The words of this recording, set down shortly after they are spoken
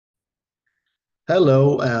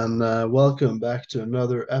Hello and welcome back to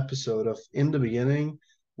another episode of In the Beginning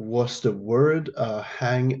Was the Word, a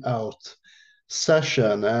Hangout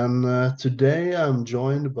session. And today I'm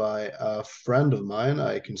joined by a friend of mine.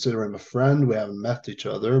 I consider him a friend. We haven't met each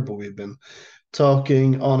other, but we've been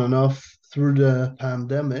talking on and off through the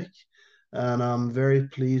pandemic. And I'm very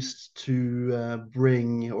pleased to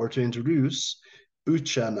bring or to introduce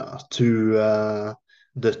Uchenna to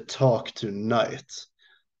the talk tonight.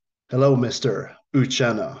 Hello, Mr.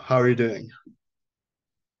 Uchenna. How are you doing?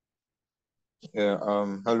 Yeah,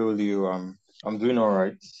 hello Leo. I'm doing all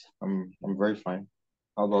right. I'm very fine.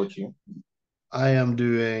 How about you? I am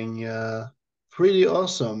doing pretty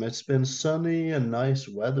awesome. It's been sunny and nice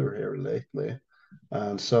weather here lately.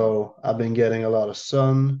 And so I've been getting a lot of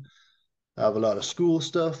sun. I have a lot of school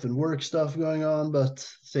stuff and work stuff going on, but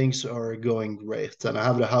things are going great. And I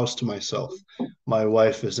have the house to myself. My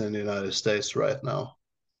wife is in the United States right now.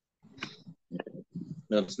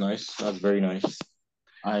 That's nice. That's very nice.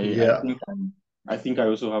 I I Yeah. think I'm, I think I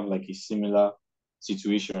also have like a similar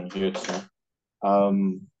situation here too.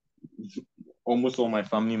 Um, Almost all my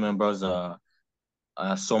family members are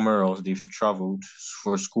somewhere else. They've traveled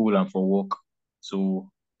for school and for work. So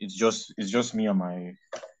it's just me and my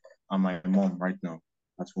mom right now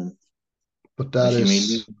at home. But And that she may is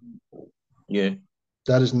leave. Yeah,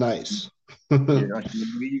 that is nice. yeah. And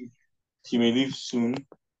she may leave soon.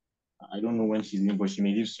 I don't know when she's leaving, but she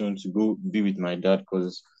may leave soon to go be with my dad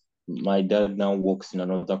because my dad now works in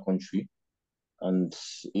another country, and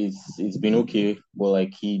it's been okay, but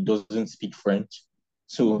like he doesn't speak French,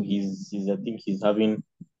 so he's I think he's having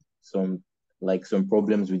some some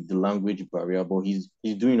problems with the language barrier, but he's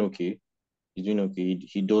doing okay. He's doing okay.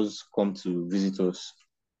 He does come to visit us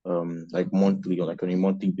like monthly or like on a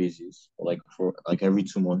monthly basis, or like for like every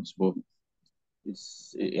 2 months, but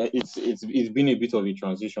it's been a bit of a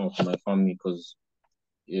transition for my family because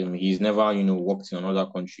he's never, worked in another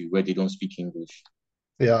country where they don't speak English.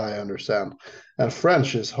 Yeah, I understand. And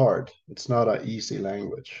French is hard. It's not an easy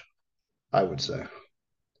language, I would say.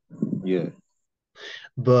 Yeah.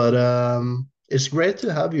 But it's great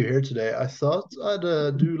to have you here today. I thought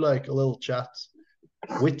I'd do like a little chat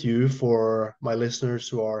with you for my listeners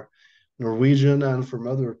who are Norwegian and from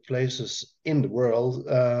other places in the world,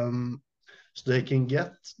 so they can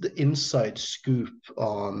get the inside scoop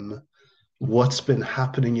on what's been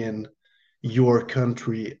happening in your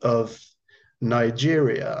country of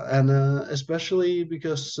Nigeria. And especially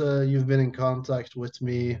because you've been in contact with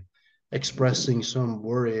me expressing some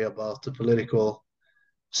worry about the political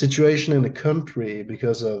situation in the country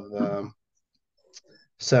because of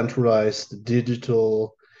centralized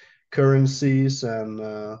digital currencies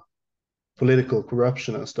and political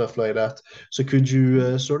corruption and stuff like that. So could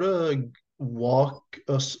you sort of walk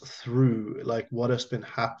us through like what has been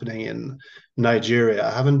happening in Nigeria? I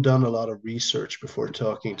haven't done a lot of research before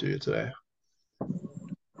talking to you today.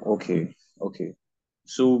 Okay. Okay.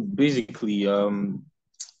 So basically, do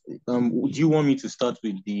you want me to start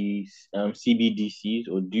with the CBDCs,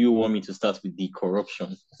 or do you want me to start with the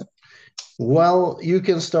corruption? Well, you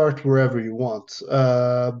can start wherever you want.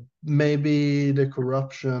 Maybe the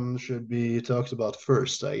corruption should be talked about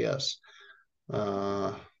first, I guess,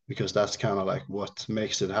 because that's kind of like what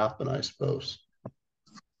makes it happen, I suppose.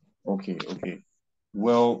 Okay. Okay.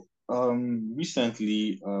 Well,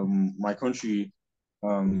 recently, my country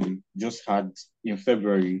just had in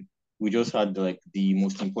February, we just had like the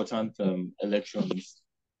most important elections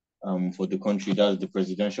for the country. That's the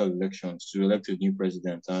presidential elections to elect a new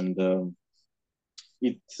president, and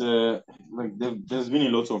it's like there's been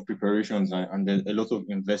a lot of preparations and a lot of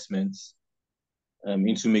investments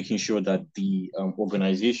into making sure that the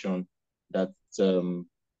organization that um,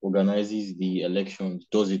 organizes the elections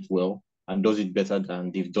does it well and does it better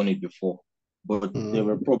than they've done it before. But there Mm.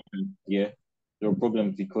 were problems, yeah. There were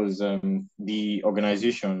problems because the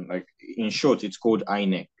organization, like in short, it's called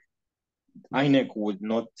INEC. INEC was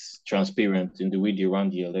not transparent in the way they ran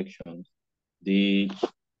the elections. They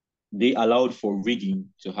they allowed for rigging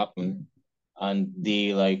to happen, and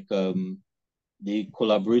they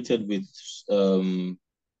collaborated with um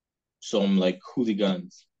some like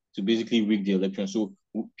hooligans to basically rig the election. So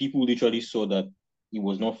people literally saw that it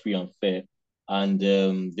was not free and fair, and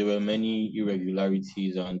there were many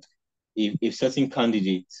irregularities. And a certain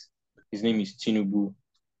candidate, his name is Tinubu,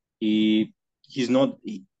 he he's not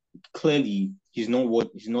he, clearly he's not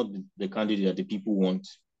the candidate that the people want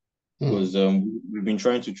Mm. because we've been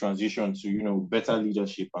trying to transition to better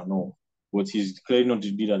leadership and all, but he's clearly not the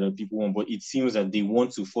leader that people want. But it seems that they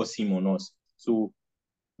want to force him on us. So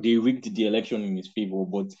they rigged the election in his favor,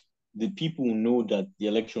 but the people know that the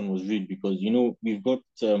election was rigged because we've got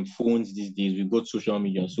phones these days, we've got social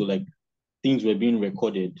media, so like things were being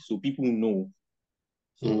recorded, so people know.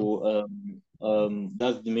 Mm. So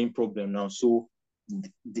that's the main problem now. So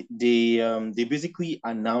they basically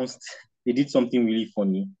announced they did something really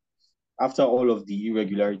funny after all of the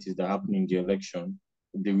irregularities that happened in the election,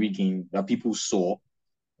 the rigging that people saw.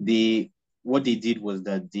 They what they did was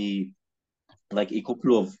that they like a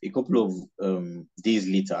couple of days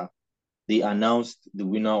later they announced the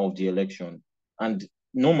winner of the election. And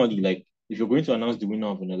normally, like if you're going to announce the winner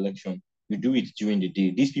of an election, you do it during the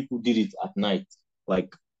day. These people did it at night,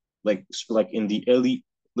 like like in the early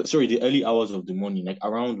hours of the morning, like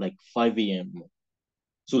around like 5 a.m.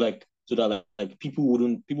 So that like people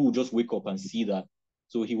would just wake up and see that.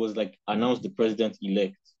 So he was like announced the president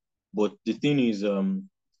elect. But the thing is,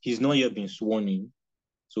 he's not yet been sworn in.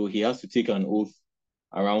 So he has to take an oath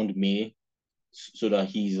around May so that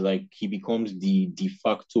he becomes the de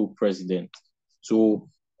facto president. So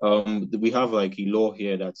we have like a law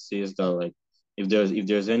here that says that like if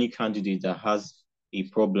there's any candidate that has a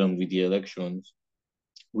problem with the elections,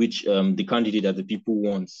 which the candidate that the people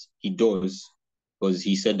wants, he does, because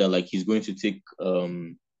he said that like he's going to take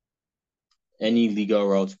any legal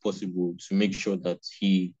route possible to make sure that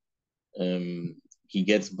um he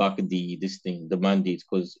gets back the mandate,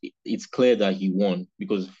 because it's clear that he won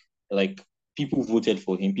because like people voted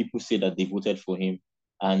for him, people say that they voted for him.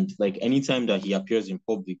 And like anytime that he appears in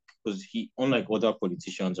public, because he, unlike other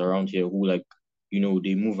politicians around here who like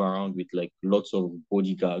they move around with like lots of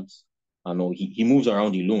bodyguards and all, he moves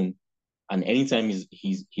around alone. And anytime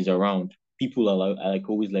he's around, people are like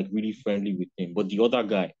always like really friendly with him. But the other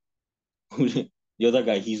guy,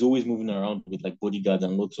 he's always moving around with like bodyguards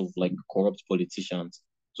and lots of like corrupt politicians.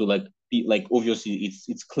 So like obviously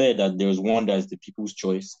it's clear that there's one that is the people's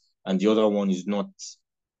choice and the other one is not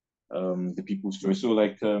the people's choice. So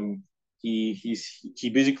like he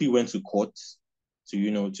basically went to court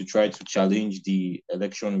to try to challenge the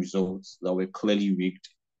election results that were clearly rigged.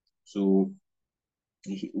 So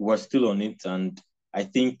we're still on it, and I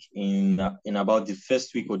think in about the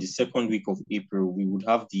first week or the second week of April, we would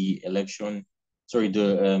have the election. Sorry,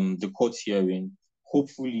 the court hearing.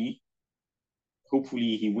 Hopefully,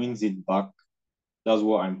 hopefully he wins it back. That's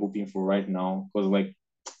what I'm hoping for right now. Because like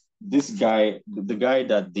this guy, the guy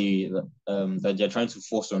that they're trying to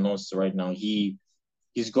force on us right now,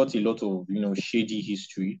 he's got a lot of shady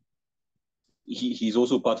history. He's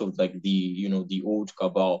also part of like the old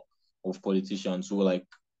cabal of politicians who are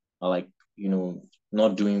like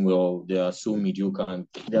not doing well. They are so mediocre, and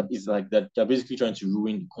it's like that they're basically trying to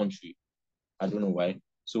ruin the country. I don't know why.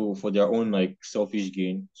 So for their own like selfish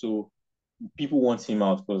gain. So people want him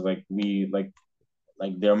out because like we like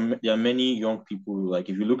there are many young people. Like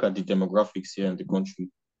if you look at the demographics here in the country,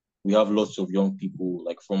 we have lots of young people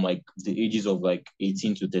like from like the ages of like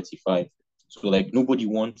 18 to 35. So like nobody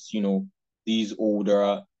wants these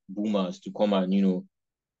older boomers to come and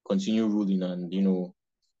continue ruling and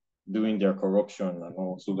doing their corruption and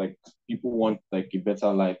all. So like people want like a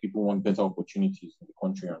better life, people want better opportunities in the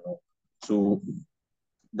country and all. So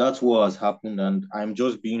that's what has happened, and I'm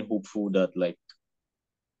just being hopeful that like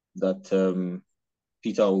that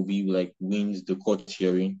Peter Obi like wins the court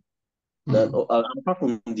hearing. That Mm. apart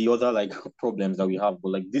from the other like problems that we have,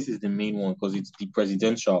 but like this is the main one because it's the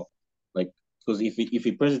presidential. Like because if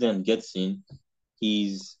a president gets in,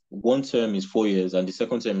 his one term is 4 years and the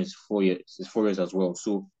second term is 4 years. Is 4 years as well.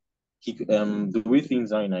 So the way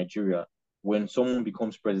things are in Nigeria, when someone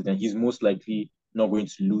becomes president, he's most likely not going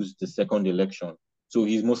to lose the second election. So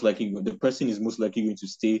the person is most likely going to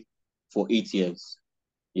stay for 8 years.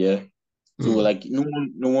 Yeah. So Mm. like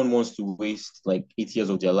no one wants to waste like 8 years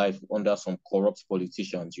of their life under some corrupt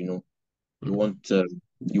politicians. You Mm. want uh,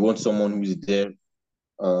 you want someone who is there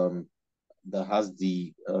um, that has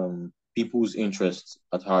the people's interests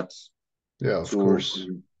at heart. Yeah, of So course.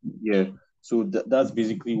 yeah, so that's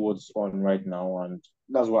basically what's on right now, and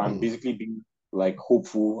that's why I'm Mm. basically being like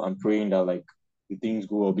hopeful and praying that like the things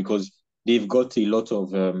go well because they've got a lot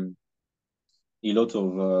of um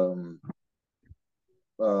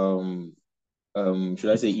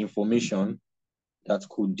should I say information that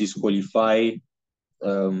could disqualify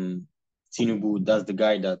Tinubu. That's the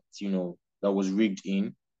guy that was rigged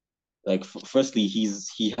in. Like firstly,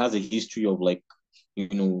 he has a history of like you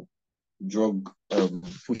know drug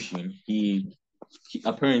pushing. He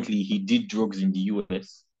apparently he did drugs in the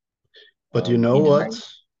US But you know in the what, night.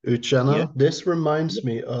 Yeah. Uchenna? This Yeah. reminds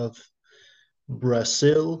me of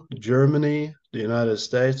Brazil, Germany, the United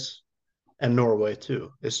States, and Norway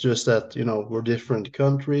too. It's just that, we're different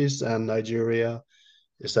countries, and Nigeria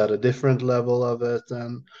is that a different level of it?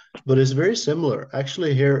 And but it's very similar.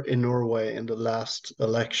 Actually, here in Norway in the last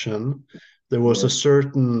election, there was a Yeah.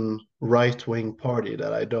 certain right-wing party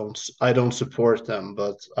that I don't support them,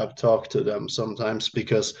 but I've talked to them sometimes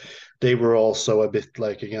because they were also a bit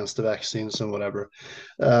like against the vaccines and whatever.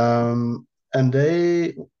 And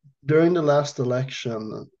they during the last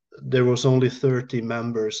election, there was only 30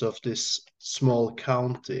 members of this small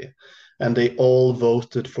county, and they all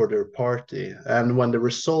voted for their party. And when the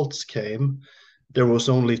results came, there was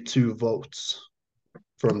only 2 votes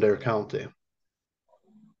from their county.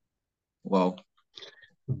 Wow.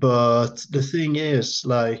 But the thing is,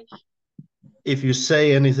 like, if you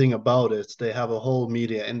say anything about it, they have a whole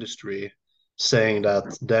media industry saying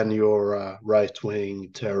that then you're a right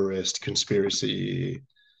wing terrorist conspiracy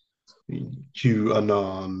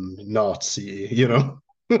QAnon Nazi,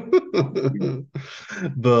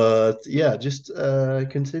 But yeah, just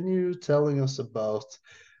continue telling us about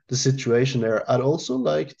the situation there. I'd also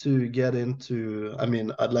like to get into, I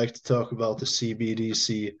mean, I'd like to talk about the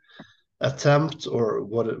CBDC attempt, or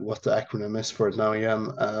what the acronym is for it now again,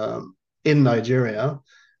 in Nigeria,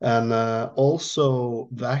 and also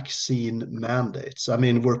vaccine mandates. I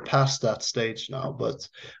mean, we're past that stage now, but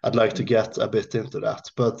I'd like to get a bit into that.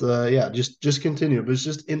 But yeah, just continue. But it's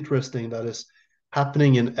just interesting that it's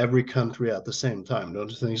happening in every country at the same time, don't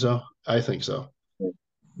you think so? I think so.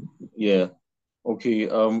 Yeah. Okay.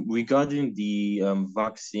 Regarding the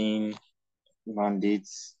vaccine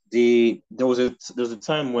mandates, there was a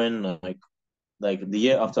time when like the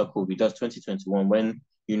year after COVID, that's 2021, when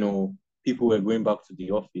people were going back to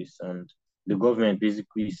the office, and the government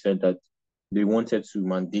basically said that they wanted to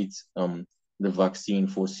mandate the vaccine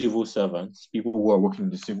for civil servants, people who are working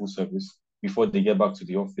in the civil service, before they get back to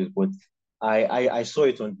the office. But I saw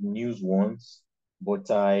it on the news once,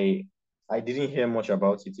 but I didn't hear much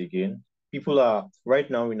about it again. People are right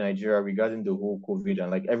now in Nigeria regarding the whole COVID,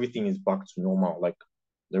 and like everything is back to normal. Like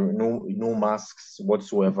there are no masks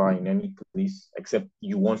whatsoever in any place except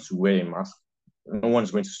you want to wear a mask. No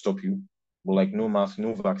one's going to stop you. But like no mask,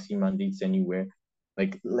 no vaccine mandates anywhere.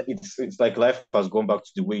 Like it's like life has gone back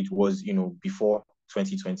to the way it was, before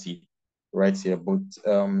 2020, right here. But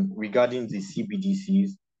regarding the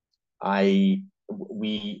CBDCs, I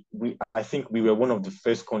I think we were one of the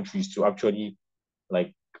first countries to actually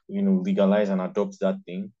like legalize and adopt that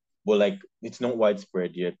thing. But like it's not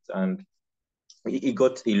widespread yet, and it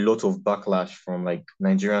got a lot of backlash from like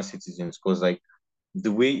Nigerian citizens because like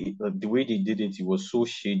the way they did it, it was so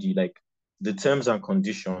shady. Like the terms and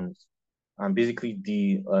conditions and basically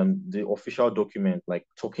the official document like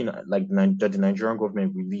talking like that the Nigerian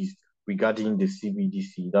government released regarding the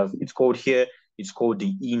CBDC. It's called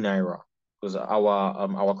the e-naira because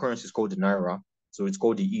our currency is called the naira, so it's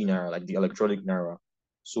called the e-naira, like the electronic naira.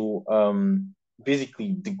 So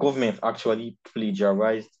basically the government actually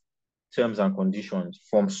plagiarized terms and conditions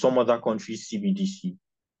from some other country's CBDC.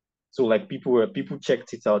 So like people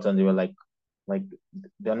checked it out and they were like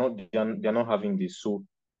they're not having this. So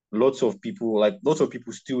lots of people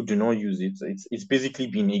still do not use it. It's basically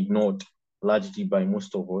been ignored largely by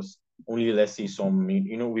most of us. Only let's say some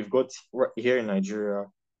we've got here in Nigeria,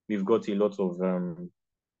 we've got a lot of um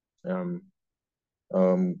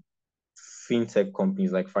um fintech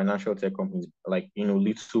companies, like financial tech companies, like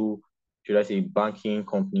little, should I say, banking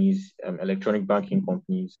companies, electronic banking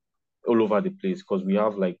companies, all over the place. Because we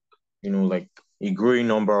have like a growing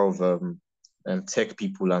number of tech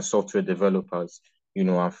people and software developers,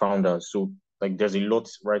 and founders. So like there's a lot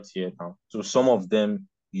right here now. So some of them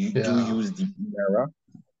you do Yeah. use the era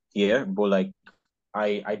here, but like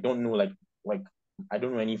I don't know like I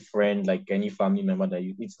don't know any friend, like any family member that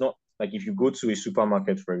it's not like if you go to a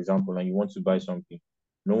supermarket, for example, and you want to buy something,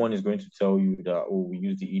 no one is going to tell you that, oh, we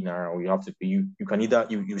use the e-naira or you have to pay. You can either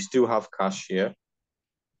you still have cash here,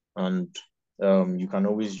 and you can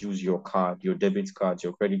always use your card, your debit cards,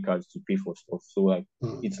 your credit cards to pay for stuff. So like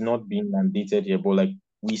Hmm. it's not being mandated here, but like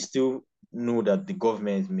we still know that the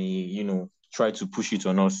government may, try to push it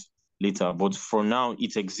on us later. But for now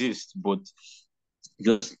it exists, but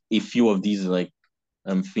just a few of these like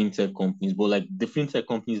fintech companies, but like the fintech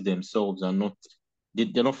companies themselves are not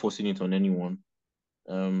they're not forcing it on anyone.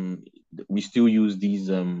 Um, we still use these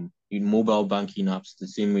in mobile banking apps the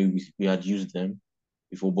same way we had used them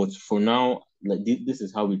before. But for now, like this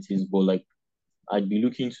is how it is. But like I'd be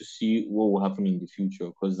looking to see what will happen in the future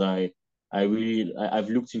because I've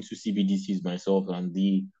looked into CBDCs myself, and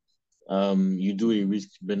the you do a risk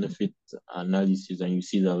benefit analysis and you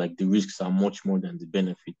see that like the risks are much more than the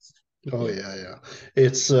benefits. Oh Yeah. yeah, yeah.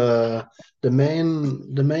 It's the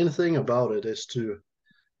main thing about it is to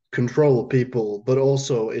control people, but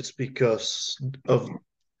also it's because of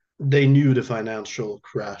they knew the financial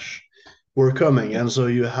crash were coming, and so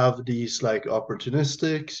you have these like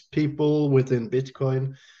opportunistic people within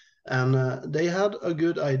Bitcoin, and they had a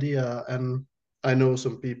good idea. And I know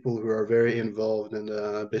some people who are very involved in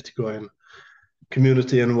the Bitcoin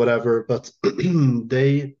community and whatever, but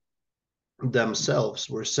they themselves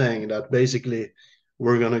were saying that basically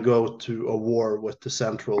we're going to go to a war with the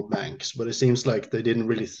central banks, but it seems like they didn't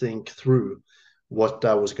really think through what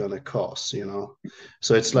that was going to cost, you know.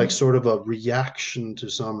 So it's like sort of a reaction to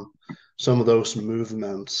some of those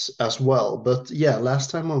movements as well. But yeah, last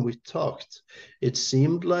time when we talked, it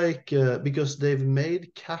seemed like because they've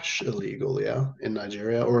made cash illegal, yeah, in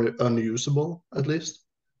Nigeria, or unusable at least.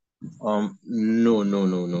 No, no,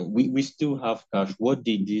 no, no. We still have cash. What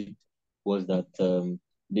they did was that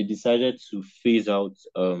they decided to phase out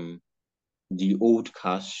the old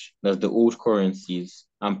cash, that's the old currencies,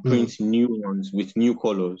 and Mm. print new ones with new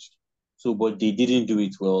colors. So, but they didn't do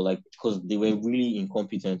it well, like because they were really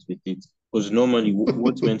incompetent with it. Because normally,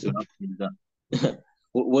 what's meant to happen is that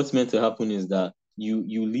what's meant to happen is that you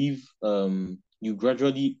leave you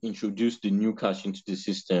gradually introduce the new cash into the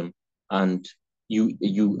system, and you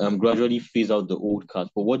gradually phase out the old cash.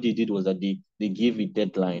 But what they did was that they gave a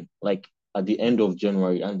deadline, like at the end of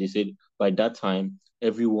January, and they said by that time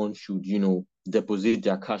everyone should, deposit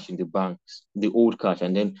their cash in the banks, the old cash,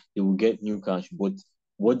 and then they will get new cash. But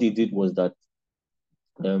what they did was that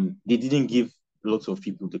they didn't give lots of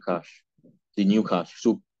people the cash, the new cash.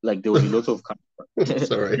 So like there was a lot of cash.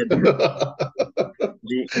 Sorry.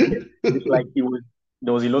 they, like it was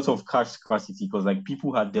there was a lot of cash scarcity because like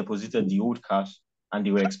people had deposited the old cash and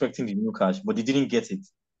they were expecting the new cash, but they didn't get it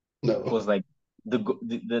No. because like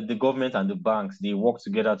the government and the banks they worked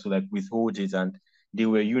together to like withhold it, and they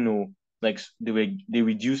were like they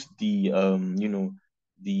reduced the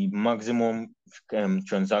the maximum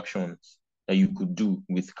transactions that you could do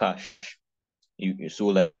with cash. So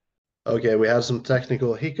like Okay, we had some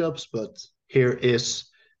technical hiccups, but here is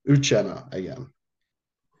Uchenna again.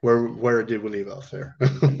 Where did we leave off there?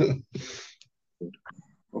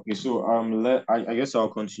 okay, so I guess I'll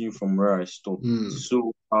continue from where I stopped. Mm.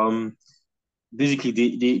 So basically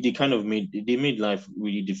they kind of made life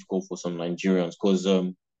really difficult for some Nigerians because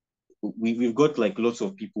we've got like lots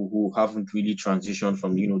of people who haven't really transitioned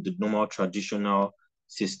from the normal traditional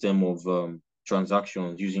system of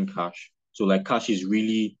transactions using cash. So like cash is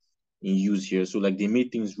really in use here. So like they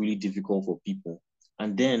made things really difficult for people.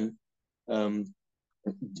 And then um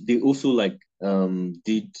they also like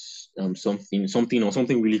did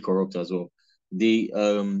something really corrupt as well. They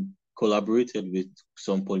collaborated with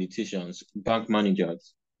some politicians, bank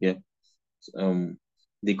managers. Yeah, um,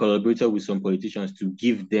 they collaborated with some politicians to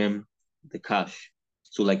give them the cash.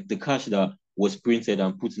 So like the cash that was printed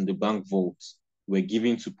and put in the bank vaults were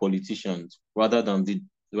given to politicians rather than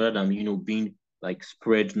being like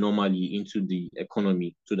spread normally into the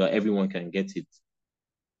economy so that everyone can get it.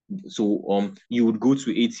 So you would go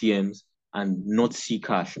to ATMs and not see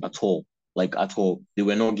cash at all, like at all. They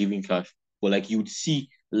were not giving cash, but like you'd see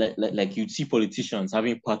like you'd see politicians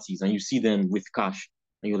having parties and you see them with cash,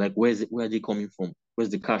 and you're like, where are they coming from? Where's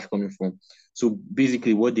the cash coming from? So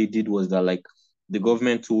basically, what they did was that like the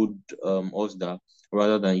government told us that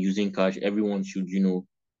rather than using cash, everyone should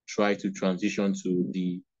try to transition to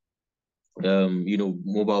the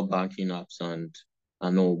mobile banking apps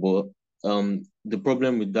and all. But the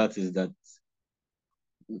problem with that is that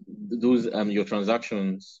those your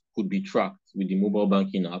transactions could be tracked with the mobile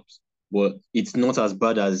banking apps, but it's not as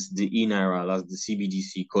bad as the e-naira as the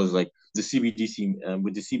CBDC because like the CBDC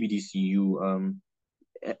with the CBDC you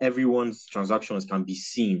everyone's transactions can be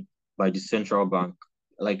seen by the central bank.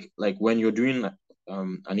 Like when you're doing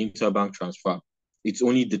an interbank transfer, it's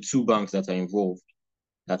only the two banks that are involved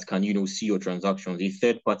that can see your transactions. A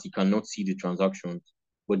third party cannot see the transactions,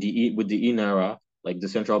 but with the e-naira, like the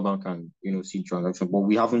central bank can see transactions. But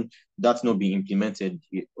we haven't that's not being implemented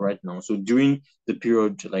right now. So during the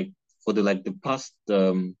period like for the past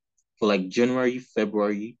for like January,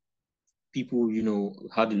 February, people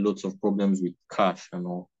had lots of problems with cash and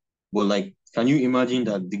all. But like, can you imagine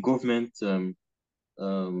that the government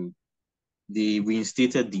um they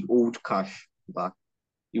reinstated the old cash back?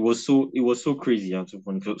 It was so crazy and so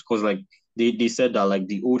funny because like they said that like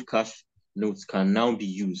the old cash notes can now be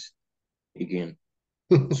used again.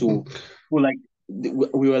 So well, like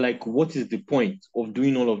we were like, what is the point of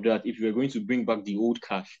doing all of that if you are going to bring back the old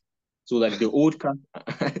cash? So like the old cash,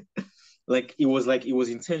 like it was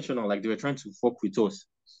intentional. Like they were trying to fuck with us.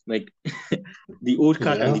 Like the old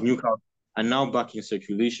cash and the Yeah. new cash are now back in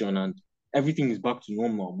circulation and everything is back to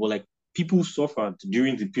normal. But like people suffered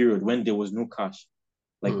during the period when there was no cash.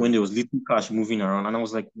 like when Mm. there was little cash moving around, and I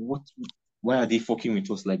was like, what? Why are they fucking with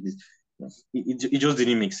us like this? It just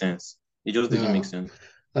didn't make sense. It just didn't make Yeah, sense.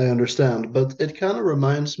 I understand, but it kind of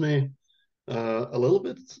reminds me a little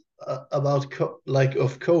bit about like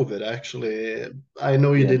of COVID. Actually, I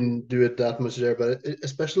know you Yeah. didn't do it that much there, but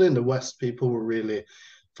especially in the West, people were really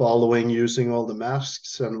following using all the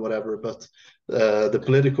masks and whatever. But the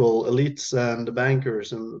political elites and the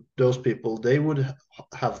bankers and those people, they would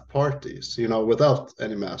have parties, without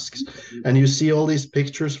any masks. And you see all these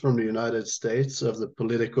pictures from the United States of the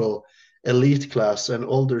political elite class, and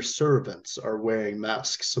all their servants are wearing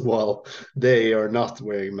masks while they are not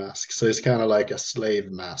wearing masks. So it's kind of like a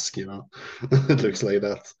slave mask, it looks like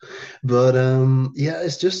that. But yeah,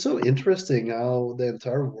 it's just so interesting how the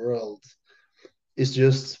entire world is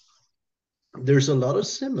just there's a lot of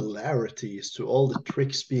similarities to all the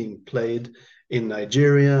tricks being played in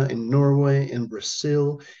Nigeria, in Norway, in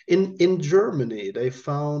Brazil, in Germany. They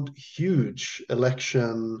found huge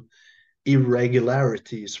election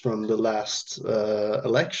irregularities from the last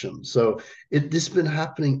election. So this has been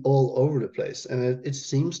happening all over the place, and it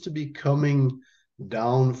seems to be coming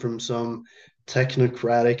down from some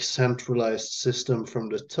technocratic, centralized system from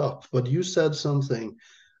the top. But you said something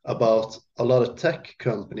about a lot of tech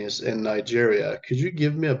companies in Nigeria. Could you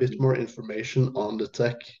give me a bit more information on the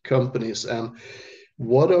tech companies and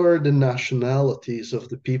what are the nationalities of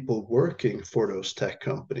the people working for those tech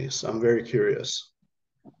companies? I'm very curious.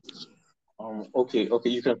 Okay, okay,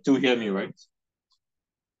 you can still hear me, right?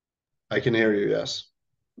 I can hear you, yes.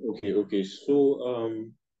 Okay, okay. So,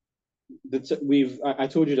 I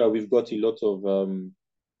told you that we've got a lot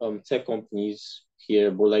of tech companies here,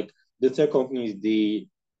 but like the tech companies,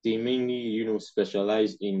 they mainly,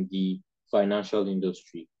 specialize in the financial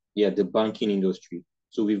industry. Yeah, the banking industry.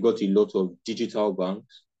 So we've got a lot of digital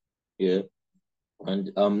banks. Yeah.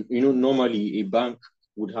 And normally a bank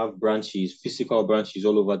would have branches, physical branches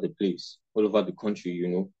all over the place, all over the country.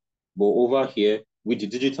 But over here, with the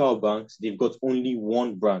digital banks, they've got only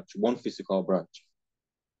one branch, one physical branch,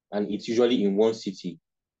 and it's usually in one city.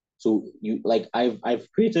 So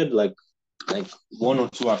I've created like one or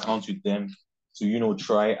two accounts with them to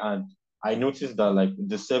try, and I noticed that like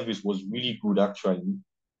the service was really good actually.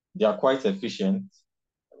 They are quite efficient.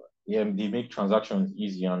 Yeah, they make transactions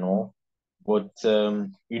easy and all. But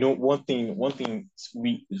one thing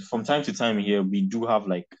we from time to time here we do have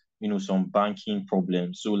like some banking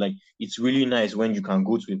problems. So like it's really nice when you can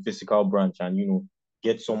go to a physical branch and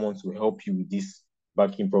get someone to help you with these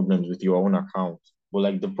banking problems with your own account. But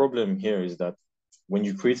like the problem here is that when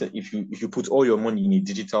you create if you put all your money in a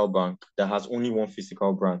digital bank that has only one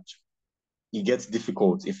physical branch, it gets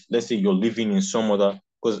difficult if let's say you're living in some other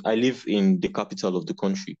because I live in the capital of the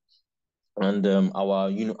country and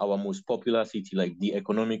our most popular city, like the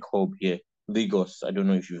economic hub here, Lagos. I don't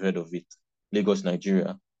know if you've heard of it, Lagos,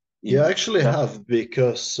 Nigeria. Yeah, It I actually that have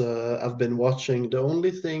because I've been watching. The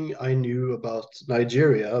only thing I knew about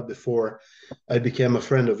Nigeria before I became a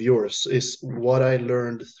friend of yours is what I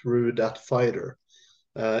learned through that fighter,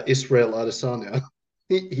 Israel Adesanya.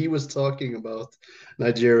 He was talking about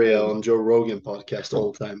Nigeria oh, on Joe Rogan podcast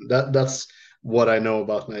all the time. That's what I know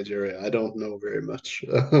about Nigeria. I don't know very much,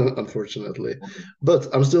 unfortunately. okay. But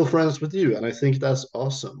I'm still friends with you, and I think that's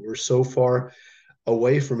awesome. We're so far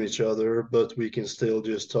away from each other, but we can still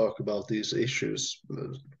just talk about these issues.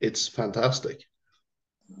 It's fantastic.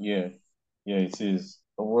 Yeah, yeah, it is.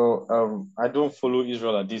 Well, I don't follow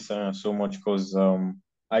Israel at this time so much because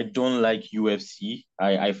I don't like UFC.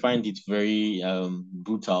 I find it very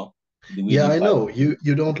brutal the way Yeah, they I fight. know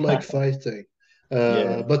you don't like fighting,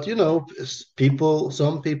 Yeah, but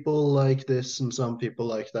some people like this and some people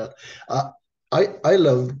like that. Uh, I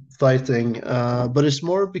love fighting, but it's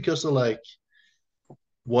more because of like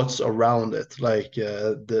what's around it, like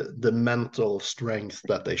the mental strength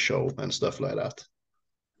that they show and stuff like that.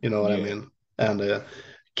 You know what I yeah, mean? And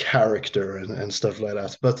character and stuff like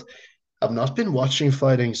that. But I've not been watching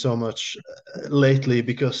fighting so much lately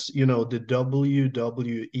because the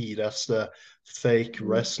WWE, that's the fake yeah.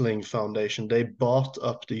 wrestling foundation, they bought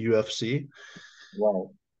up the UFC,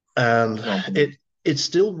 Wow, and that's not good. it's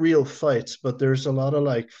still real fights, but there's a lot of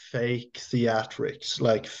like fake theatrics,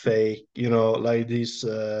 like fake, like these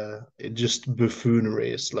just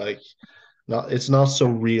buffooneries, like not it's not so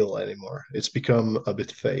real anymore. It's become a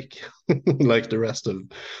bit fake, like the rest of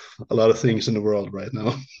a lot of things in the world right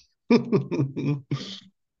now.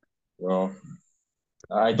 Well,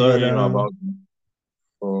 I didn't But really know about it.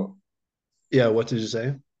 So, yeah, what did you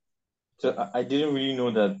say? I didn't really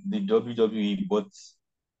know that the WWE bought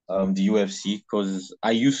the UFC because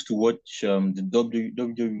I used to watch the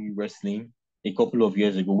WWE wrestling a couple of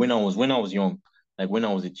years ago when I was young. like when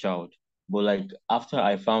I was a child. But like after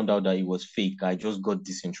I found out that it was fake, I just got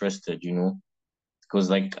disinterested, because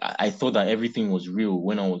like I thought that everything was real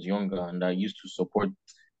when I was younger, and I used to support,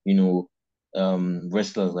 you know,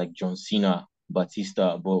 wrestlers like John Cena,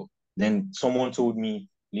 Batista. But then someone told me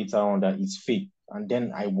later on that it's fake, and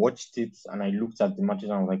then I watched it and I looked at the matches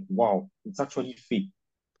and I was like, wow, it's actually fake.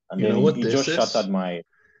 And You then know it, what it this just is? shattered my.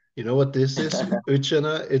 You know what this is,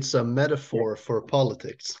 Uchenna? It's a Yeah. metaphor for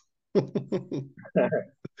politics.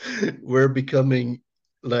 We're becoming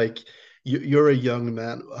like you're a young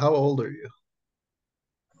man. How old are you?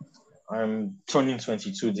 I'm turning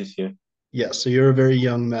 22 this year. Yeah, so you're a very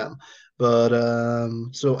young man. But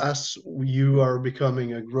so as you are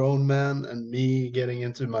becoming a grown man and me getting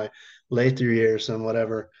into my later years and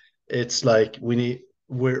whatever, it's like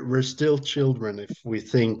we're still children if we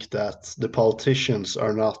think that the politicians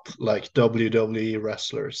are not like WWE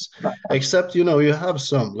wrestlers. Except, you have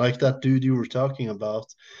some, like that dude you were talking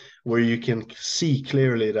about, where you can see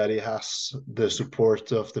clearly that he has the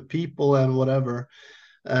support of the people and whatever.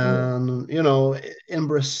 Yeah, And in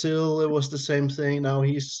Brazil, it was the same thing. Now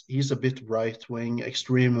he's a bit right wing,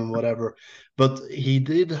 extreme, and whatever, but he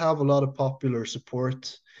did have a lot of popular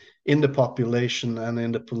support in the population and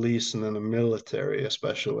in the police and in the military,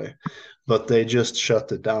 especially. But they just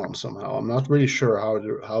shut it down somehow. I'm not really sure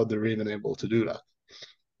how they're even able to do that.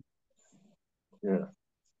 yeah.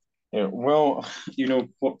 Yeah, well,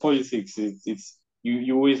 politics, it's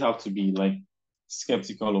you always have to be like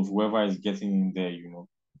skeptical of whoever is getting in there,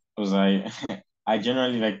 because I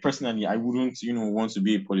generally, like, personally, I wouldn't, want to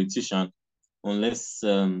be a politician unless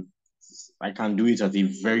I can do it at a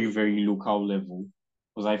very, very local level.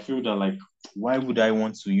 Because I feel that, like, why would I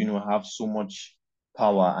want to, have so much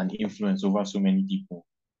power and influence over so many people?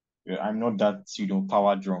 Yeah, I'm not that,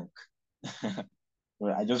 power drunk.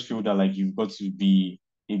 Well, I just feel that, like, you've got to be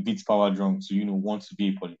a bit power drunk to want to be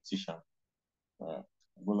a politician. Uh,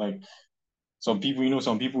 but like some people,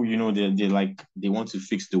 they like they want to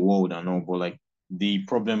fix the world and all. But like the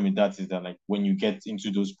problem with that is that, like, when you get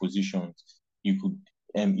into those positions, you could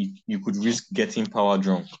you could risk getting power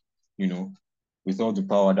drunk. You know, with all the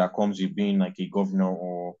power that comes with being like a governor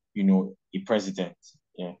or a president.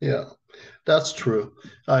 Yeah. Yeah, that's true.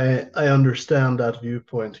 I understand that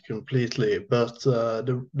viewpoint completely, but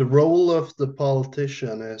the role of the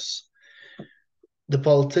politician is the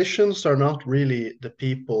politicians are not really the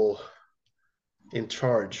people in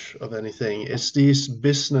charge of anything. It's these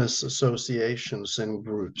business associations and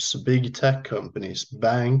groups, big tech companies,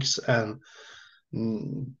 banks, and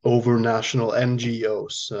over national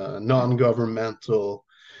NGOs, non-governmental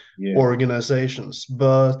Yeah. organizations.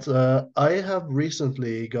 But I have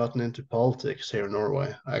recently gotten into politics here in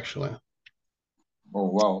Norway, actually. Oh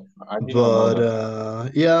wow, I did not know But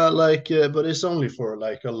that. yeah, but it's only for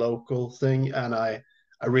like a local thing, and I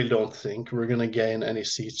really don't think we're gonna gain any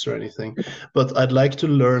seats or anything. But I'd like to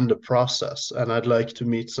learn the process, and I'd like to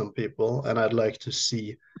meet some people, and I'd like to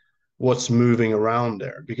see what's moving around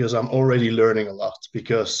there because I'm already learning a lot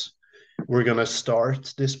because we're gonna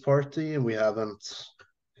start this party and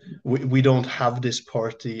we don't have this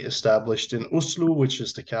party established in Oslo, which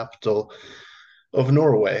is the capital of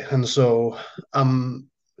Norway. And so I'm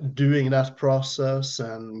doing that process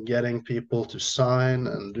and getting people to sign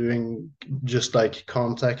and doing just like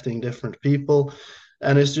contacting different people.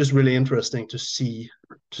 And it's just really interesting to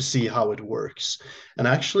see how it works. And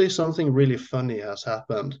actually something really funny has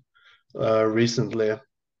happened recently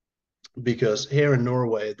because here in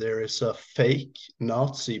Norway there is a fake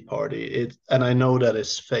Nazi party. And I know that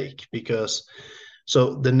it's fake because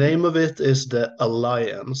so the name of it is the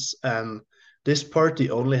Alliance, and this party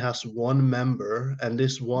only has one member, and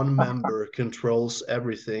this one member controls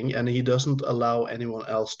everything, and he doesn't allow anyone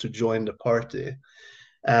else to join the party.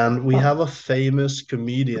 And we have a famous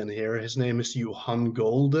comedian here. His name is Johan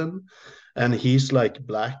Golden, and he's like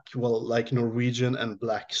black, well, like Norwegian and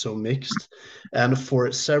black, so mixed. And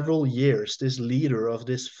for several years, this leader of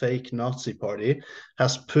this fake Nazi party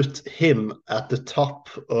has put him at the top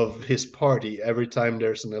of his party every time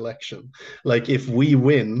there's an election. Like if we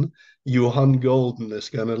win, Johan Golden is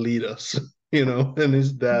gonna lead us. And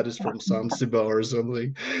his dad is from Zanzibar or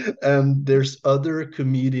something. And there's other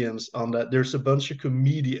comedians on that. There's a bunch of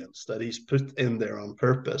comedians that he's put in there on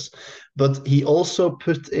purpose, but he also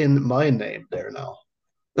put in my name there now.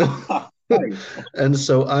 Hi. And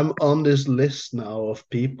so I'm on this list now of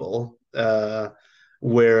people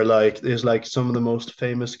where like there's like some of the most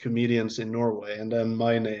famous comedians in Norway, and then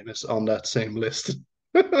my name is on that same list.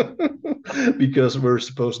 Because we're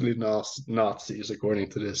supposedly Nazis according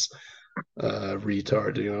to this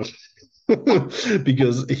retard,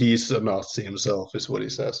 because he's a Nazi himself, is what he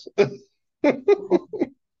says.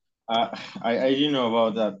 I didn't know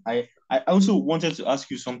about that. I also wanted to ask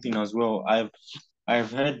you something as well.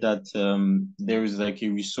 I've heard that there is like a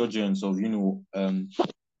resurgence of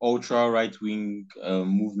ultra right wing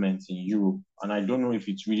movements in Europe, and I don't know if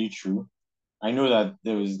it's really true. I know that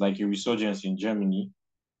there is like a resurgence in Germany,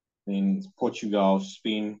 in Portugal,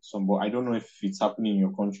 Spain, some, but I don't know if it's happening in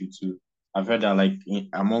your country too. I've heard that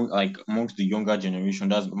amongst the younger generation,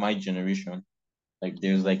 that's my generation, like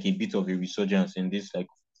there's like a bit of a resurgence in this like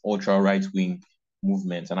ultra right wing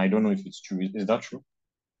movement, and I don't know if it's true. Is that true?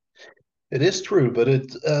 It is true, but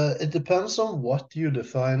it depends on what you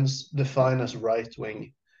define as right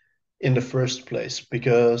wing in the first place.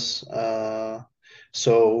 Because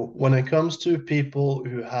so when it comes to people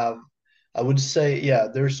who have, I would say, yeah,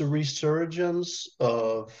 there's a resurgence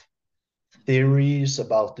of theories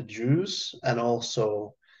about the Jews and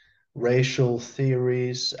also racial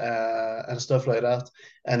theories and stuff like that,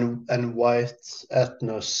 and white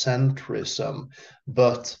ethnocentrism,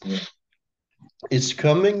 but Yeah, it's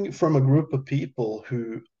coming from a group of people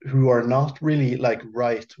who are not really like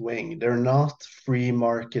right wing. They're not free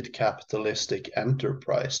market capitalistic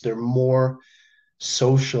enterprise. They're more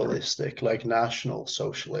socialistic, like national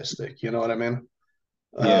socialistic. You know what I mean?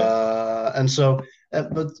 yeah, And so,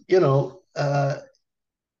 but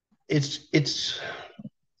it's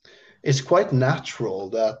it's quite natural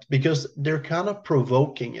that because they're kind of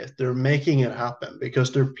provoking it, they're making it happen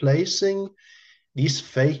because they're placing these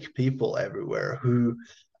fake people everywhere who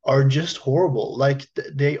are just horrible. Like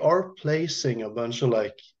they are placing a bunch of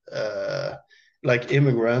uh like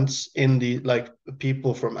immigrants in the like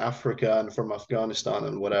people from Africa and from Afghanistan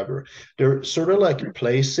and whatever. They're sort of like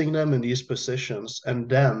placing them in these positions and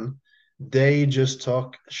then they just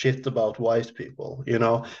talk shit about white people,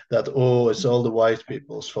 that oh it's all the white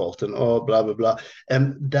people's fault and oh blah blah blah.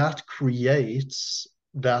 And that creates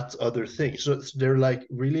that other thing. So they're like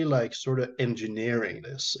really like sort of engineering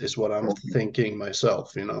this is what I'm okay, thinking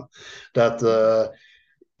myself, that okay,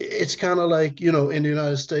 it's kind of like, in the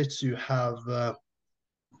United States you have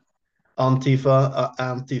Antifa,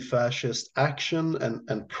 anti-fascist action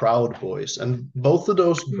and Proud Boys. And both of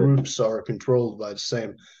those yeah, groups are controlled by the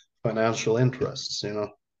same financial interests.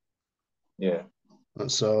 yeah,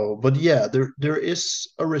 And so, but yeah, there is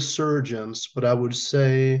a resurgence, but I would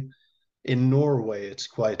say in Norway it's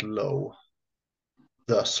quite low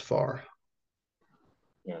thus far.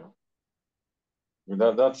 yeah.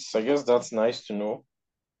 That's, I guess that's nice to know.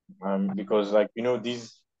 Because like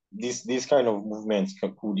these kind of movements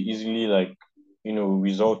could easily like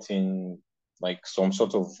result in like some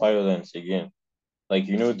sort of violence again. Like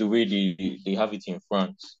the way they have it in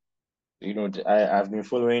France. I've been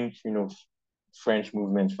following French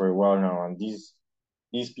movements for a while now, and these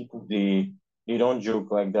people they don't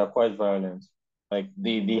joke. Like they're quite violent. Like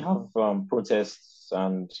they have protests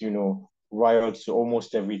and riots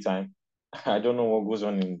almost every time. I don't know what goes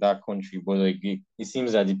on in that country, but like it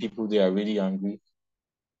seems that the people there are really angry.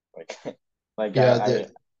 Like like Yeah, I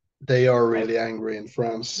they are I really angry in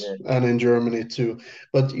France yeah, and in Germany too.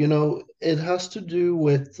 But it has to do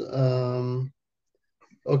with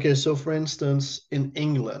okay, so for instance, in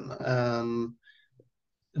England,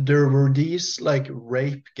 there were these like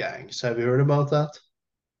rape gangs. Have you heard about that?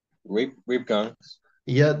 rape gangs.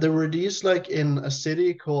 Yeah, there were these like in a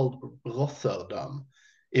city called Rotterdam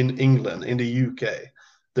in England, in the UK.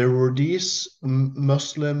 There were these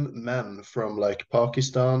Muslim men from like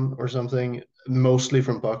Pakistan or something, mostly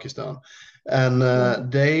from Pakistan. And Yeah,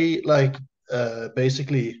 they like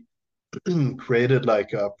basically created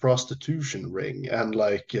like a prostitution ring and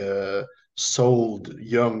like sold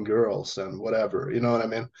young girls and whatever, you know what I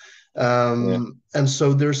mean? yeah, And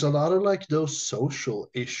so there's a lot of like those social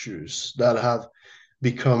issues that have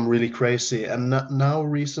become really crazy. And now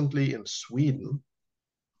recently in Sweden,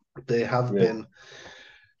 they have yeah. been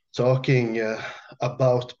talking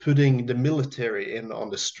about putting the military in on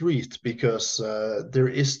the street because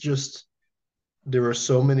there are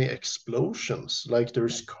so many explosions, like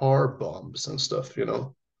there's car bombs and stuff.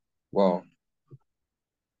 Wow.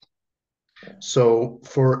 Yeah, So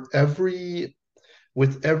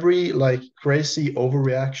with every like crazy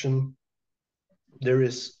overreaction, there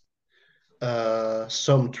is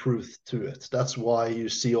some truth to it. That's why you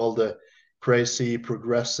see all the crazy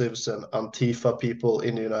progressives and Antifa people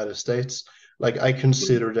in the United States. Like I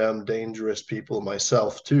consider them dangerous people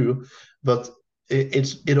myself too, but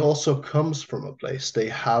it also comes from a place they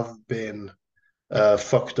have been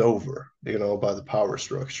fucked over, by the power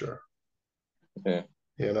structure. yeah,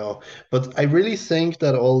 But I really think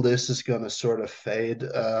that all this is going to sort of fade.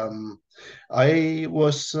 I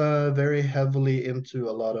was very heavily into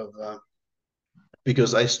a lot of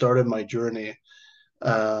because I started my journey.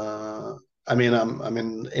 Uh, I mean, I'm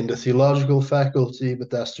in the theological faculty, but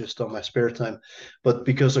that's just on my spare time. But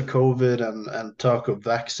because of COVID and talk of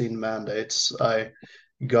vaccine mandates, I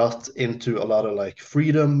got into a lot of like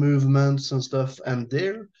freedom movements and stuff, and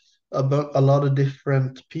there about a lot of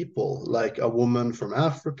different people, like a woman from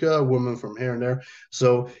Africa, a woman from here and there.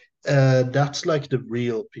 So that's like the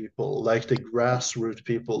real people, like the grassroots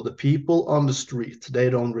people, the people on the street. They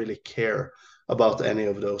don't really care about any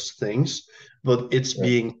of those things, but it's Yeah,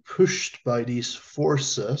 being pushed by these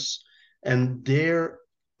forces, and their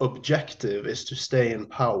objective is to stay in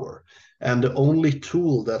power. And the only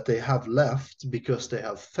tool that they have left, because they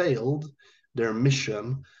have failed their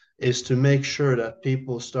mission, is to make sure that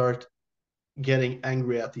people start getting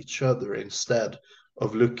angry at each other instead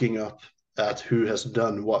of looking up at who has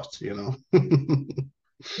done what, you know?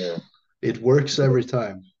 yeah, It works every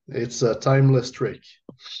time. It's a timeless trick.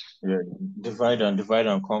 yeah. Divide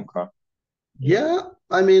and conquer. Yeah, Yeah,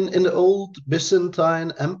 I mean, in the old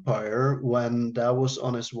Byzantine Empire, when that was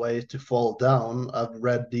on its way to fall down, I've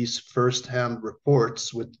read these first-hand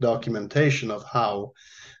reports with documentation of how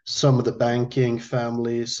some of the banking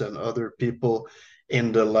families and other people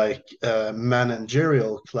in the like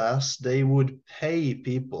managerial class, they would pay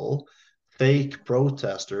people, fake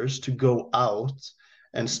protesters, to go out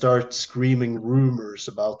and start screaming rumors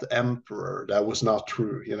about the emperor that was not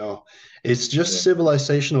true, you know. It's yeah, just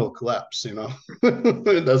civilizational collapse, you know.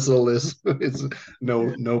 That's all this. It's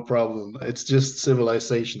yeah. no problem. It's just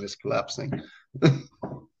civilization is collapsing.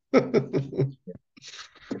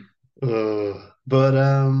 But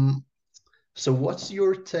so what's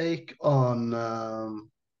your take on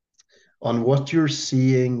what you're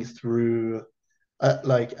seeing through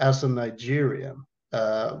like as a Nigerian?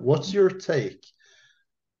 What's your take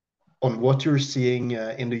on what you're seeing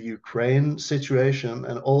in the Ukraine situation,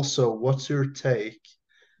 and also what's your take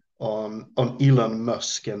on Elon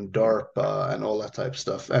Musk and DARPA and all that type of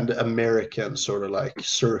stuff, and the American sort of like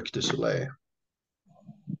Cirque du Soleil?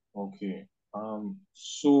 Okay.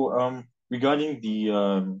 Regarding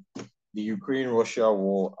the Ukraine-Russia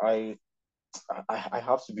war, I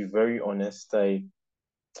have to be very honest. I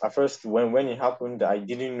At first when it happened, I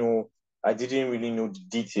didn't really know the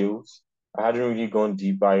details. I hadn't really gone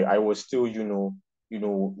deep. I was still,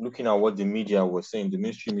 looking at what the media was saying, the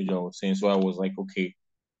mainstream media was saying. So I was like, okay,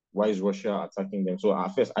 why is Russia attacking them? So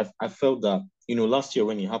at first, I felt that, last year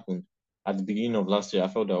when it happened, at the beginning of last year, I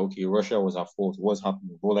felt that, okay, Russia was at fault. What's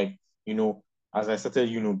happening? But like, you know, as I started,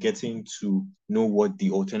 getting to know what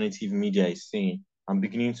the alternative media is saying, I'm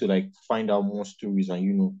beginning to like find out more stories.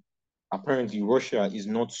 And, apparently Russia is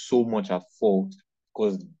not so much at fault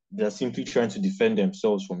because they're simply trying to defend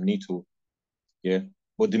themselves from NATO. Yeah.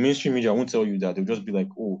 But the mainstream media won't tell you that. They'll just be like,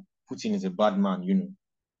 oh, Putin is a bad man.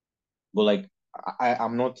 But like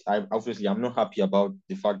I'm not happy about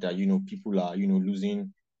the fact that people are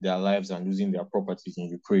losing their lives and losing their properties in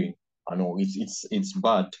Ukraine. I know it's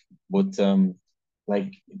bad, but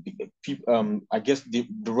like people I guess the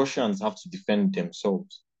Russians have to defend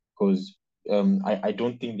themselves because I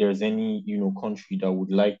don't think there's any country that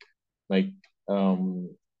would like um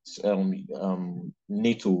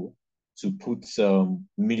NATO to put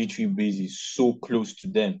military bases so close to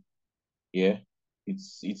them. Yeah,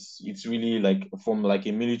 it's really like from like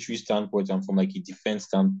a military standpoint and from like a defense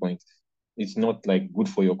standpoint, it's not like good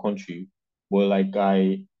for your country. But like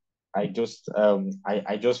I just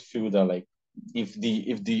feel that like if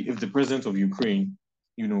the president of Ukraine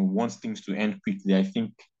wants things to end quickly, I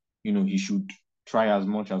think he should try as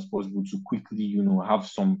much as possible to quickly have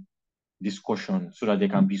some discussion so that there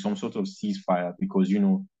can be some sort of ceasefire because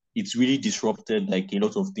it's really disrupted like a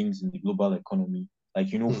lot of things in the global economy. Like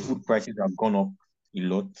food Mm, prices have gone up a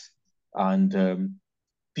lot, and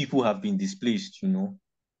people have been displaced. mm,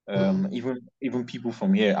 Even people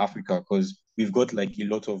from here, Africa, because we've got like a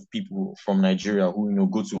lot of people from Nigeria who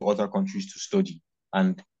go to other countries to study,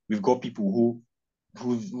 and we've got people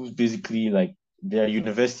who's basically like their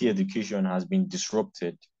university education has been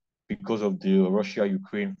disrupted because of the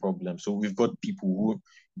Russia-Ukraine problem. So we've got people who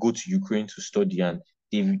go to Ukraine to study and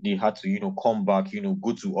they had to, come back,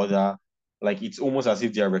 go to other like it's almost as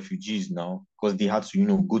if they are refugees now because they had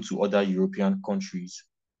to, go to other European countries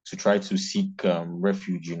to try to seek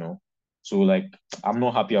refuge. So like I'm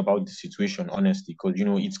not happy about the situation, honestly, because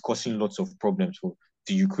it's causing lots of problems for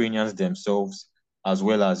the Ukrainians themselves as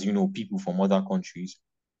well as people from other countries.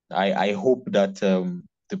 I hope that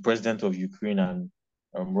the president of Ukraine and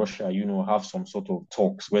Russia, have some sort of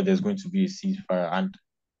talks where there's going to be a ceasefire. And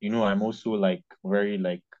I'm also like very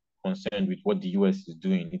like concerned with what the US is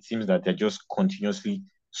doing. It seems that they're just continuously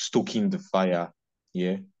stoking the fire.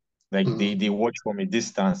 Yeah. Like Mm. they watch from a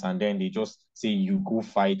distance and then they just say you go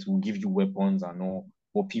fight, we'll give you weapons and all.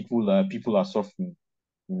 But people are suffering,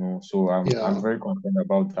 you know. So I'm Yeah, very concerned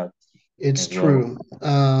about that it's as well.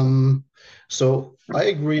 true. So I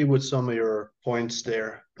agree with some of your points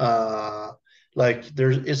there. Like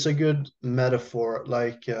there's it's a good metaphor.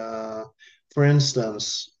 Like for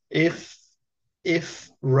instance, if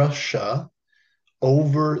Russia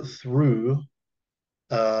overthrew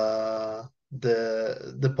the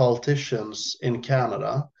politicians in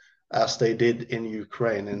Canada as they did in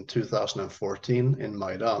Ukraine in 2014 in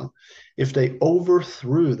Maidan, if they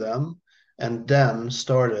overthrew them and then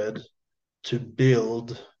started to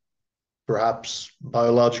build perhaps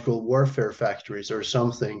biological warfare factories or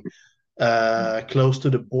something close to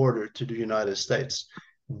the border to the United States,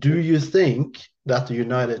 do you think that the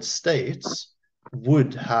United States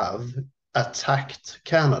would have attacked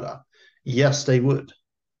Canada? Yes, they would.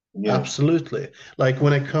 Yeah, Absolutely. Like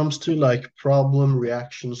when it comes to like problem,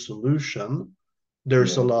 reaction, solution,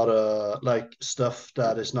 there's a yeah, lot of like stuff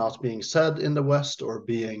that is not being said in the West or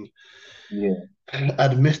being yeah,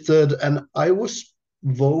 admitted. And I was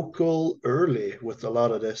vocal early with a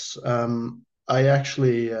lot of this. I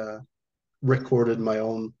actually recorded my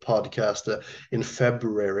own podcast in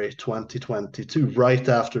February 2022, right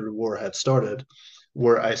after the war had started,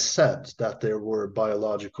 where I said that there were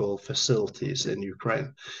biological facilities in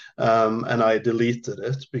Ukraine. And I deleted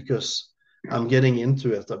it because I'm getting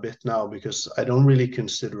into it a bit now because I don't really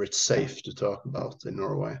consider it safe to talk about in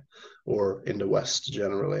Norway or in the West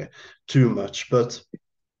generally too much. But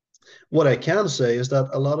what I can say is that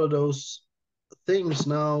a lot of those things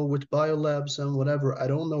now with biolabs and whatever, I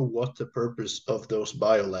don't know what the purpose of those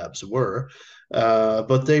biolabs were,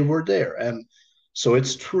 but they were there, and so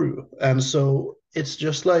it's true. And so it's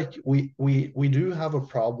just like we do have a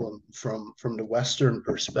problem from the Western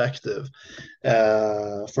perspective,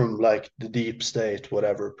 from like the deep state,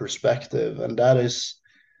 whatever perspective, and that is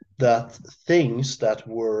that things that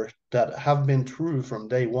have been true from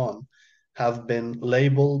day one have been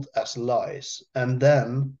labeled as lies, and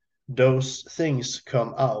then those things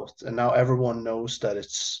come out and now everyone knows that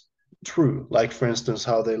it's true, like for instance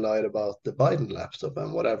how they lied about the Biden laptop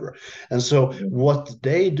and whatever. And so yeah, what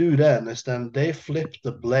they do then is then they flip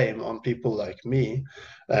the blame on people like me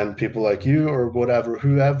and people like you or whatever,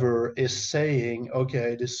 whoever is saying,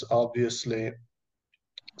 okay, this obviously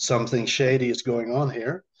something shady is going on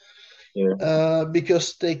here, yeah,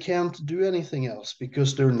 because they can't do anything else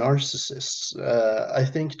because they're narcissists. I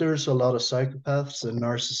think there's a lot of psychopaths and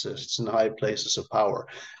narcissists in high places of power,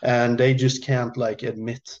 and they just can't like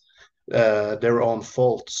admit their own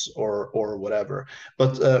faults or whatever.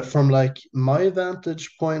 But from like my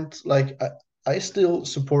vantage point, like I still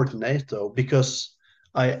support NATO because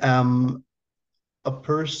I am a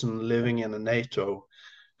person living in a NATO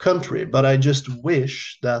country, but I just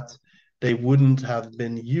wish that they wouldn't have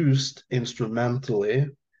been used instrumentally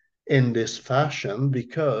in this fashion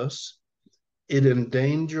because it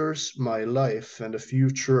endangers my life and the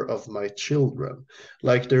future of my children.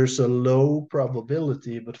 Like there's a low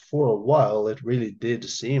probability, but for a while it really did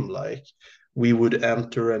seem like we would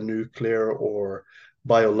enter a nuclear or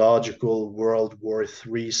biological World War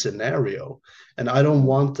III scenario. And I don't yeah,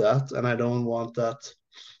 want that. And I don't want that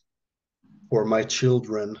for my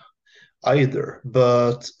children either.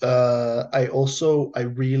 But I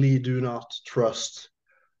really do not trust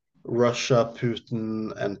Russia,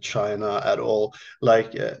 Putin, and China at all.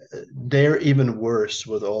 Like they're even worse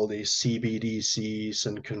with all these CBDCs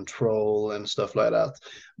and control and stuff like that.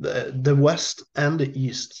 The West and the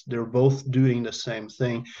East, they're both doing the same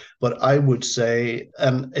thing. But I would say,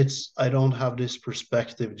 and I don't have this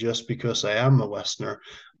perspective just because I am a Westerner,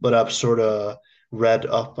 but I've sort of read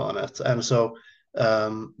up on it. And so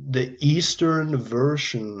the Eastern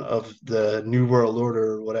version of the New World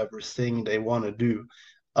Order, whatever thing they want to do,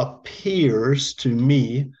 appears to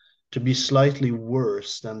me to be slightly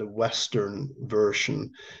worse than the Western version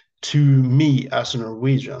to me as a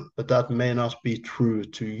Norwegian, but that may not be true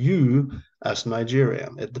to you as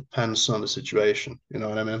Nigerian. It depends on the situation. You know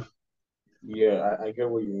what I mean? yeah. I get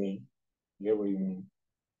what you mean. I get what you mean.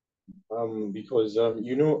 Because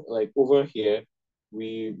you know, like over here,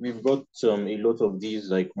 we've got a lot of these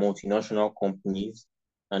like multinational companies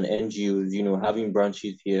and NGOs, you know, having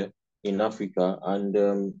branches here in Africa.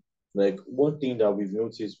 And like one thing that we've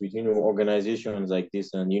noticed with organizations like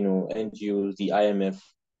this and NGOs, the IMF,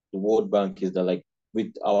 the World Bank, is that like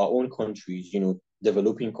with our own countries,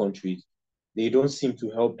 developing countries, they don't seem to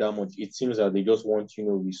help that much. It seems that they just want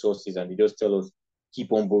resources, and they just tell us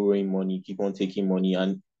keep on borrowing money, keep on taking money,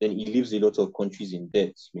 and then it leaves a lot of countries in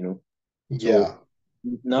debt. So Yeah.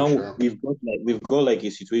 for now sure. we've got like a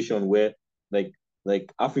situation where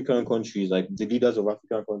like African countries, like the leaders of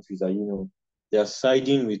African countries are, they're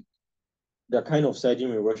siding with they're kind of siding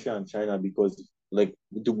with Russia and China because like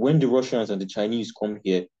when the Russians and the Chinese come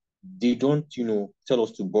here, they don't, tell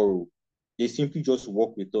us to borrow. They simply just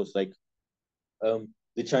work with us. Like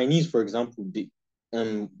the Chinese, for example,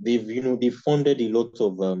 they've funded a lot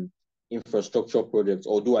of infrastructure projects.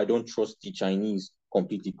 Although I don't trust the Chinese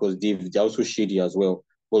completely because they're also shady as well.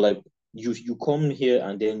 But like you come here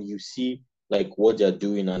and then you see like what they're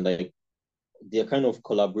doing, and like they're kind of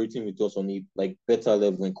collaborating with us on a like better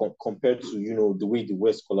level and compared to the way the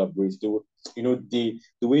West collaborates.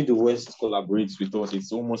 The way the West collaborates with us,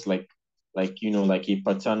 it's almost like a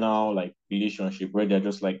paternal like relationship where they're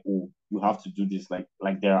just like, oh, you have to do this, like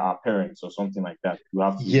they're our parents or something like that. You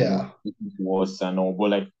have to Yeah, listen to us and all. But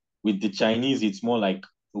like with the Chinese, it's more like,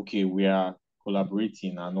 okay, we are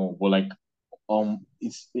collaborating and all. But like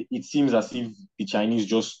it seems as if the Chinese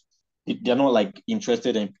just they're not like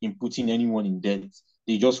interested in putting anyone in debt.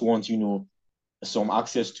 They just want, some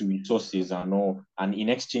access to resources and all. And in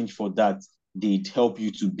exchange for that, they'd help you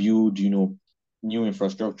to build, new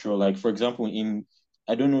infrastructure. Like for example,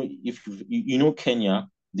 I don't know if you know Kenya,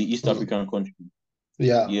 the East mm, African country.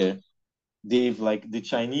 yeah, Yeah. They've like the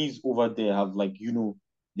Chinese over there have like,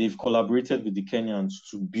 they've collaborated with the Kenyans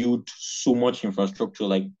to build so much infrastructure.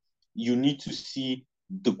 Like you need to see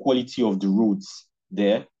the quality of the roads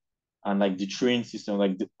there and like the train system,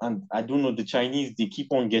 and I don't know, the Chinese, they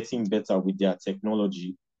keep on getting better with their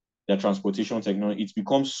technology, their transportation technology. It's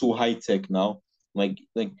become so high tech now. Like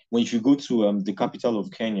when if you go to the capital of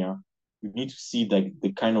Kenya, you need to see like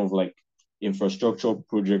the kind of like infrastructure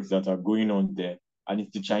projects that are going on there, and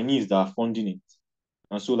it's the Chinese that are funding it.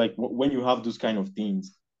 And so like when you have those kind of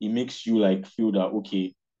things, it makes you like feel that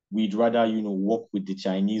okay, we'd rather work with the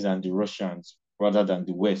Chinese and the Russians rather than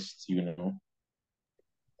the West.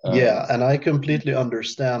 yeah, Um, and I completely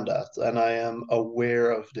understand that, and I am aware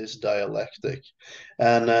of this dialectic.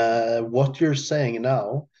 And what you're saying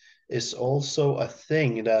now is also a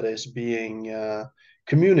thing that is being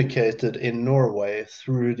communicated in Norway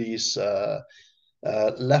through these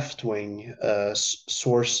left-wing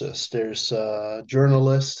sources. There's a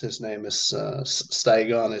journalist, his name is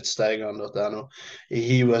Steigan, it's Steigan.no.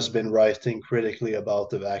 He has been writing critically about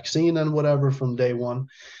the vaccine and whatever from day one.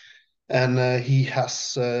 And he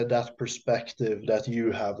has that perspective that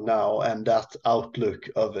you have now and that outlook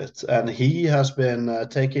of it. And he has been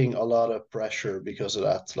taking a lot of pressure because of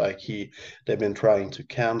that. Like they've been trying to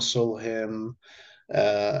cancel him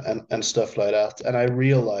and stuff like that. And I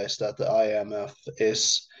realized that the IMF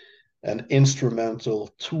is an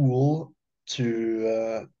instrumental tool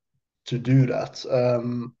to do that.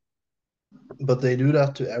 But they do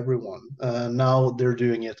that to everyone. Now they're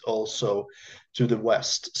doing it also to the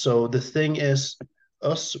West. So the thing is,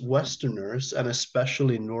 us Westerners, and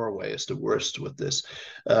especially Norway, is the worst with this,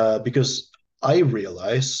 because I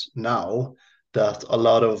realize now that a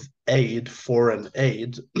lot of aid, foreign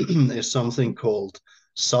aid, is something called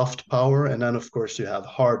soft power, and then of course you have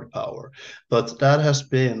hard power. But that has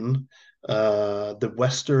been the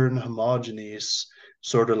Western homogeneous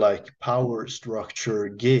sort of like power structure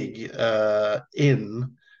gig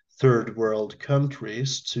in third world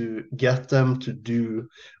countries to get them to do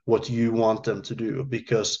what you want them to do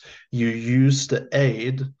because you use the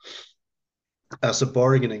aid as a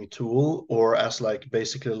bargaining tool or as like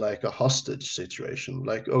basically like a hostage situation,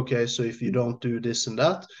 like okay, so if you don't do this and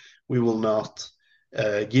that, we will not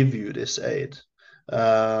give you this aid.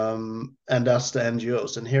 And that's the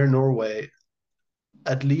NGOs, and here in Norway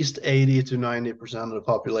at least 80 to 90% of the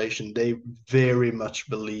population, they very much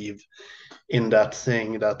believe in that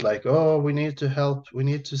thing that like, oh, we need to help, we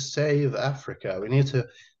need to save Africa, we need to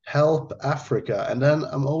help Africa. And then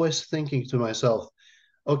I'm always thinking to myself,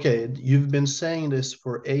 okay, you've been saying this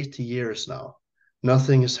for 80 years now.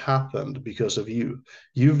 Nothing has happened because of you.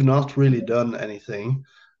 You've not really done anything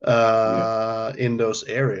yeah. in those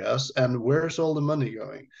areas. And where's all the money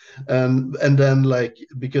going? And then like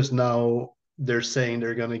because now they're saying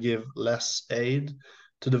they're going to give less aid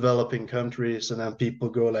to developing countries, and then people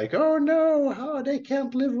go like, oh no, how they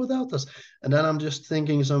can't live without us. And then I'm just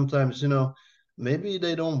thinking sometimes, maybe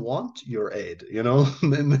they don't want your aid,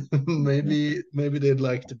 maybe they'd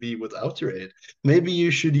like to be without your aid. Maybe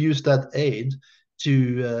you should use that aid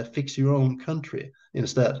to fix your own country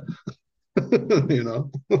instead. you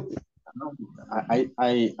know I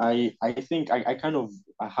think I kind of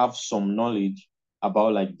I have some knowledge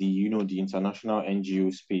about like the international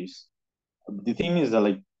NGO space. The thing is that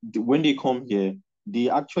like when they come here, they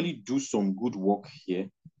actually do some good work here.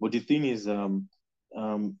 But the thing is, they're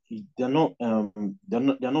not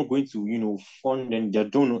they're not going to, fund and their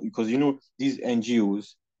donor, because these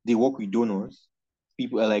NGOs, they work with donors.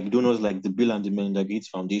 People are like donors like the Bill and the Melinda Gates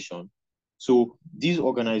Foundation. So these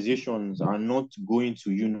organizations are not going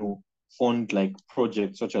to, fund like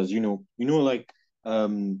projects such as, like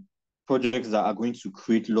um projects that are going to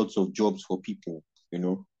create lots of jobs for people, you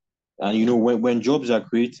know. And when jobs are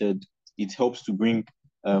created, it helps to bring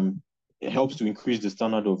it helps to increase the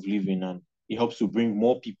standard of living, and it helps to bring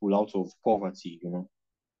more people out of poverty.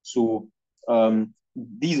 So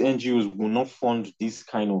these NGOs will not fund this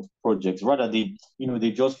kind of projects. Rather, they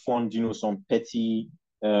just fund some petty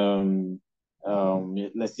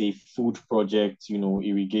let's say food projects,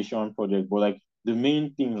 irrigation project. But like the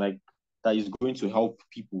main thing like that is going to help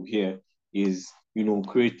people here is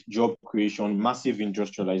create job creation, massive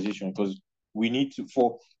industrialization, because we need to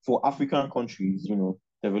for African countries,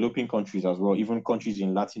 developing countries as well, even countries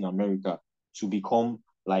in Latin America to become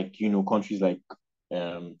like countries like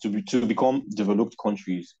to become developed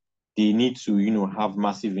countries, they need to have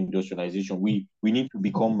massive industrialization. We need to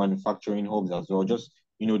become manufacturing hubs as well, just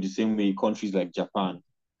the same way countries like Japan,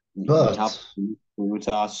 they have But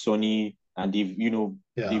Toyota, Sony, and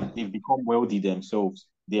yeah, they've become wealthy themselves.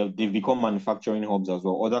 They've become manufacturing hubs as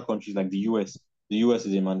well. Other countries like the US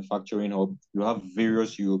is a manufacturing hub. You have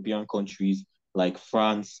various European countries like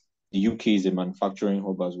France, the UK is a manufacturing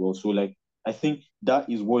hub as well. So like I think that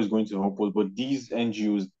is what is going to help us. But these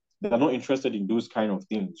NGOs, they're not interested in those kind of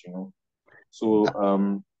things.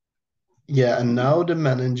 So yeah, and now the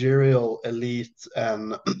managerial elite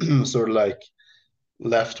and sort of like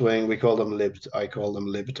left wing, we call them I call them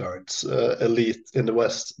libtards, elite in the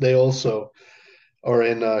West. They also are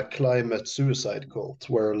in a climate suicide cult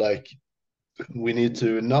where like we need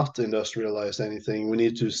to not industrialize anything. We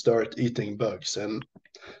need to start eating bugs and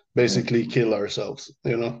yeah. basically kill ourselves,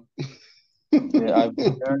 you know? Yeah,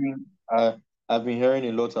 I've been hearing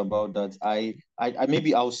a lot about that. I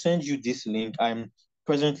maybe I'll send you this link. I'm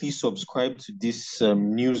presently subscribed to this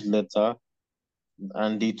newsletter,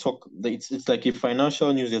 and they talk. It's like a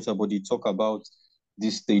financial newsletter, but they talk about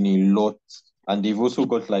this thing a lot. And they've also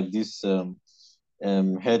got like this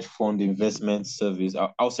hedge fund investment service.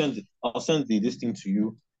 I'll send this thing to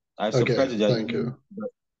you. I Okay, subscribe to their thank email.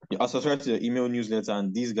 you. I subscribe to their email newsletter,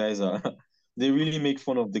 and these guys are they really make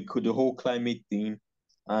fun of the whole climate thing,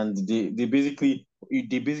 and they basically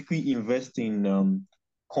invest in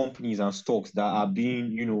companies and stocks that are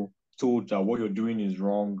being told that what you're doing is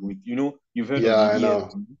wrong. With you've heard of Yeah, the I know.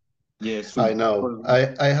 ESG. Yeah, so I know.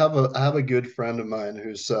 I have a good friend of mine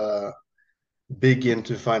who's big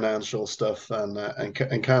into financial stuff and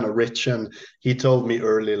kind of rich. And he told me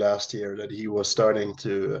early last year that he was starting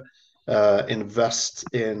to invest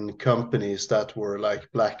in companies that were like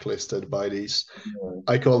blacklisted by these.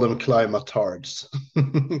 I call them climatards.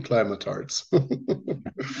 Climatards.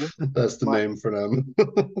 That's the my name for them.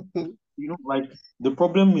 like the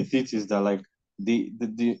problem with it is that like they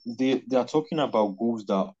are talking about goals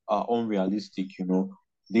that are unrealistic.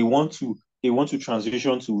 They want to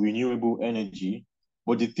transition to renewable energy,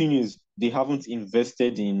 but the thing is they haven't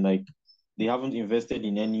invested in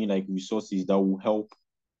any like resources that will help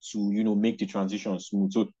to make the transition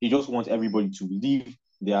smooth. So they just want everybody to leave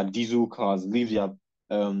their diesel cars, leave their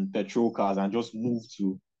petrol cars, and just move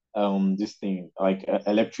to this thing like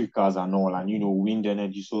electric cars and all, and wind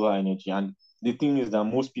energy, solar energy. And the thing is that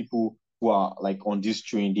most people who are like on this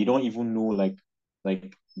train, they don't even know like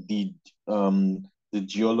the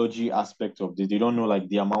geology aspect of this. They don't know like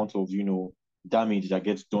the amount of damage that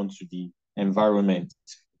gets done to the environment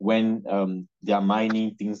when they are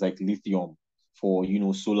mining things like lithium for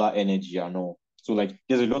solar energy and all. So like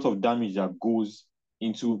there's a lot of damage that goes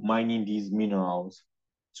into mining these minerals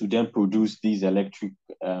to then produce these electric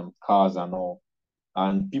cars and all.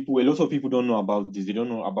 And a lot of people don't know about this. They don't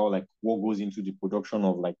know about like what goes into the production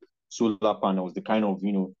of like solar panels, the kind of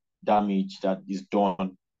damage that is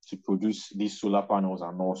done to produce these solar panels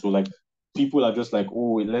and all. So like people are just like,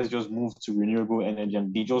 oh, let's just move to renewable energy,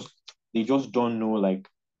 and they just don't know, like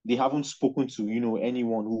they haven't spoken to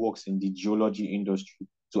anyone who works in the geology industry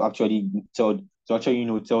to actually tell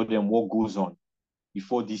them what goes on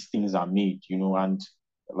before these things are made, and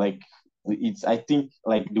like I think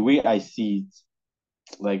like the way I see it,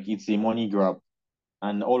 like it's a money grab,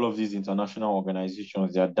 and all of these international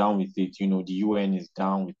organizations, they are down with it. The UN is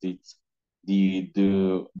down with it,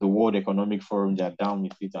 the World Economic Forum, they're down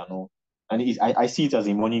with it and all. And I see it as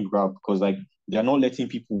a money grab, because like they're not letting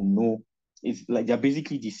people know. It's like they're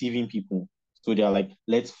basically deceiving people. So they're like,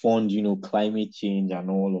 let's fund climate change and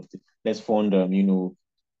all of it. Let's fund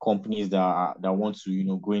companies that want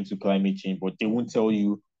to go into climate change, but they won't tell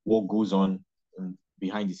you what goes on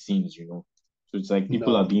behind the scenes. So it's like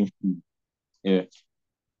people are No, being free. Yeah.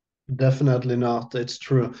 definitely not. It's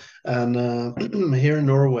true. And here in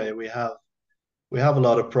Norway, we have a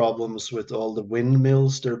lot of problems with all the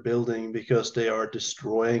windmills they're building because they are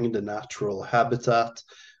destroying the natural habitat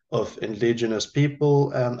of indigenous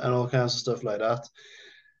people and all kinds of stuff like that.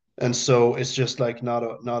 And so it's just like not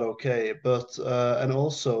okay. But and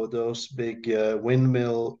also those big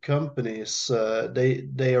windmill companies,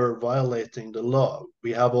 they are violating the law.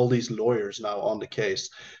 We have all these lawyers now on the case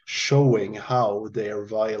showing how they are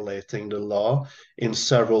violating the law in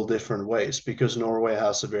several different ways because Norway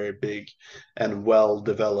has a very big and well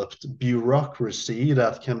developed bureaucracy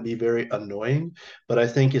that can be very annoying, but I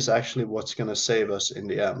think is actually what's going to save us in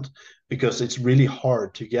the end because it's really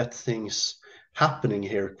hard to get things happening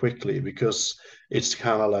here quickly because it's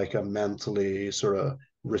kind of like a mentally sort of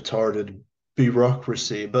retarded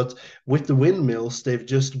bureaucracy. But with the windmills, they've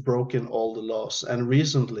just broken all the laws. And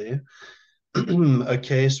recently, a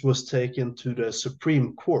case was taken to the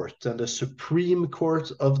Supreme Court, and the Supreme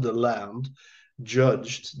Court of the land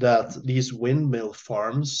judged that these windmill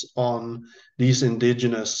farms on these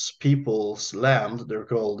indigenous people's land, they're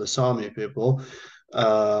called the Sami people,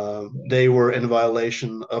 they were in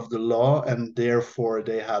violation of the law and therefore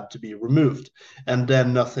they had to be removed. And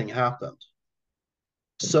then nothing happened.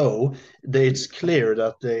 So it's clear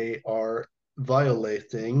that they are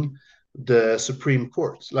violating the Supreme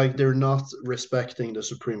Court. Like they're not respecting the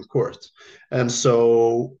Supreme Court. And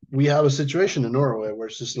so we have a situation in Norway where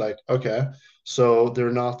it's just like, okay, so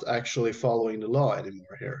they're not actually following the law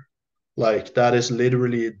anymore here. Like that is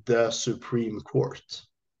literally the Supreme Court,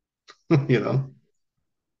 you know,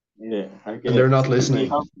 Yeah, I and they're get. not We listening.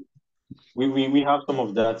 have we have some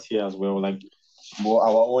of that here as well. Like, but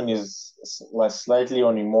our own is like slightly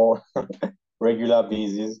on a more regular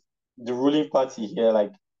basis. The ruling party here,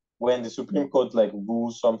 like when the Supreme Court like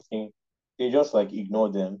rules something, they just like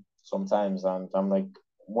ignore them sometimes, and I'm like,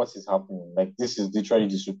 what is happening? Like this is literally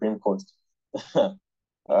the Supreme Court.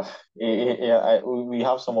 Yeah, we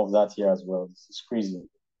have some of that here as well. It's crazy.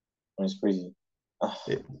 It's crazy.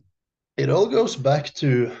 It, it all goes back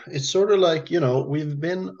to it's sort of like, you know, we've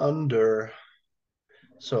been under.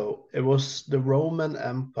 So it was the Roman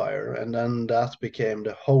Empire, and then that became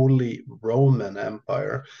the Holy Roman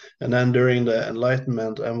Empire. And then during the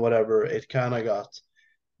Enlightenment and whatever, it kind of got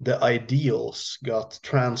the ideals got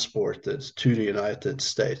transported to the United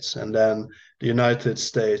States. And then the United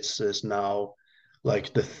States is now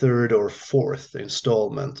like the third or fourth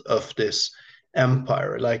installment of this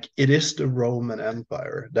empire. Like it is the Roman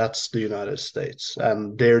Empire, that's the United States,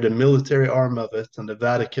 and they're the military arm of it, and the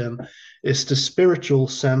Vatican is the spiritual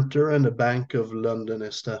center, and the Bank of London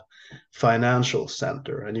is the financial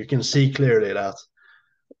center. And you can see clearly that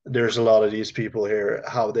there's a lot of these people here,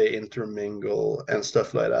 how they intermingle and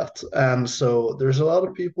stuff like that. And so there's a lot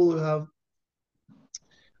of people who have,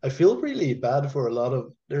 I feel really bad for a lot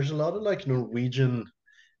of, there's a lot of like Norwegian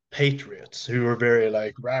patriots who are very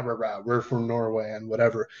like rah rah rah, we're from Norway and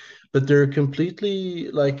whatever, but they're completely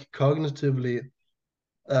like cognitively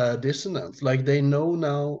dissonant. Like they know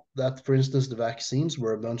now that, for instance, the vaccines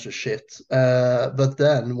were a bunch of shit, but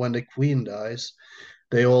then when the Queen dies,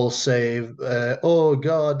 they all say, "Oh,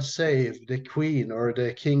 God save the Queen or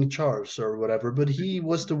the King Charles or whatever." But he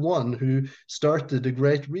was the one who started the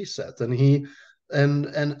Great Reset, and he and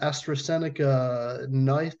AstraZeneca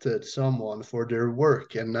knighted someone for their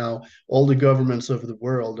work, and now all the governments of the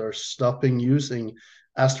world are stopping using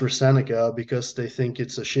AstraZeneca because they think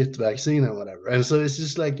it's a shit vaccine and whatever. And so it's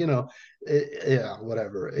just like, you know, yeah,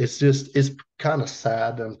 whatever. It's just it's kind of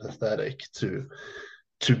sad and pathetic to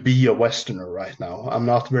be a Westerner right now. I'm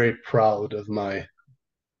not very proud of my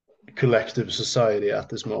collective society at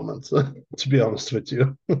this moment, to be honest with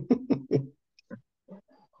you.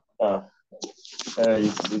 Uh,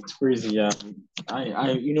 it's crazy. Yeah,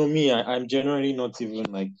 you know me. I'm generally not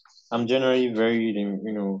even like I'm generally very,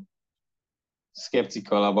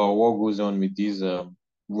 skeptical about what goes on with these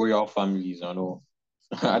royal families and all.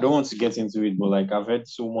 I don't want to get into it, but like I've heard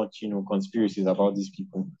so much, conspiracies about these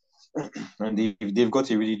people, and they've got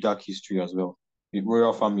a really dark history as well. With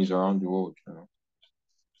royal families around the world.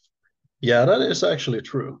 Yeah, that is actually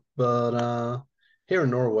true. But here in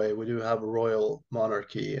Norway, we do have a royal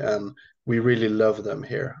monarchy, and we really love them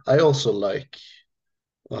here. I also like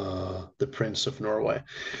the Prince of Norway,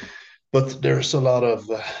 but there's a lot of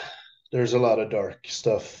dark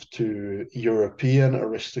stuff to European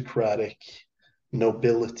aristocratic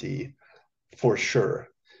nobility for sure.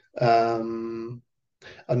 Um,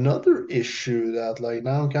 Another issue that, like,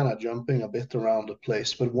 now I'm kind of jumping a bit around the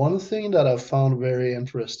place, but one thing that I've found very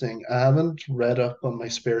interesting, I haven't read up on my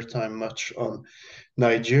spare time much on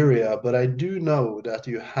Nigeria, but I do know that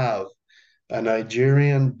you have a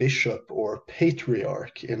Nigerian bishop or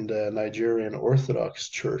patriarch in the Nigerian Orthodox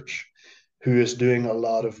Church who is doing a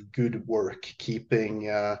lot of good work keeping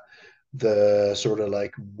the sort of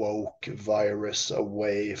like woke virus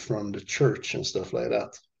away from the church and stuff like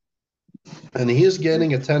that. And he is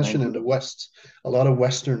getting attention in the West. A lot of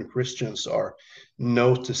Western Christians are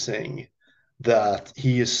noticing that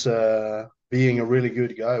he is being a really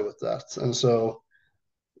good guy with that. And so,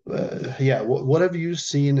 yeah, what have you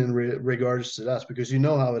seen in regards to that? Because you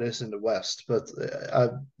know how it is in the West, but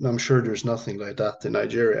I'm sure there's nothing like that in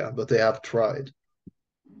Nigeria, but they have tried.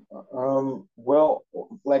 Well,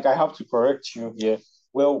 like I have to correct you here.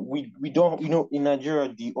 Well, we don't, in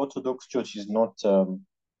Nigeria, the Orthodox Church is not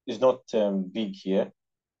big here,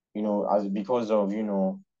 as because of,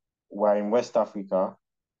 we're in West Africa,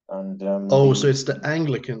 and Oh, so it's the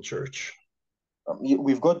Anglican Church.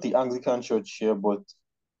 we've got the Anglican Church here, but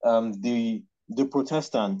the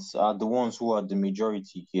Protestants are the ones who are the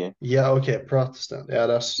majority here. Yeah, okay, Protestant. Yeah,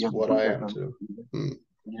 that's Yeah, the what I am Protestants. too. Hmm.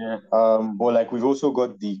 Yeah. But like we've also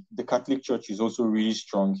got the Catholic Church is also really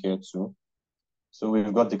strong here too. So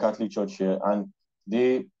we've got the Catholic Church here, and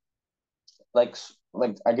they like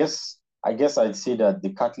I guess I'd say that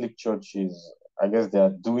the Catholic Church is, I guess they are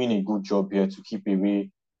doing a good job here to keep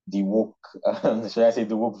away the woke should I say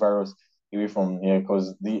the woke virus away from here,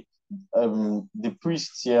 because the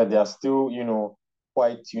priests here, they are still,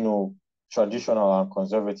 quite, traditional and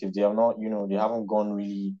conservative. They have not, they haven't gone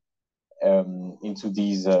really into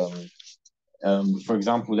these for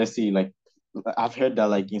example, let's say, like, I've heard that,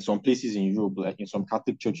 like, in some places in Europe, like in some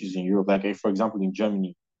Catholic churches in Europe, like, for example, in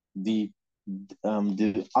Germany, the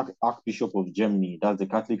the Archbishop of Germany, that's the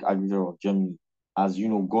Catholic Archbishop of Germany, has,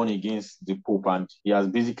 gone against the Pope, and he has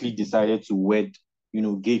basically decided to wed,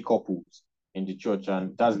 gay couples in the church,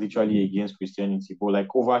 and that's literally against Christianity. But like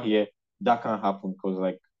over here, that can't happen because,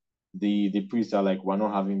 like, the priests are like, we're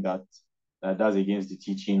not having that. That's against the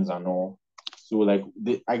teachings and all. So like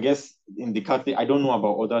I guess in the Catholic, I don't know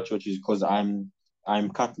about other churches because I'm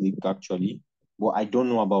Catholic actually, but I don't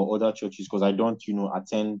know about other churches because I don't,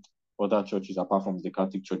 attend other churches apart from the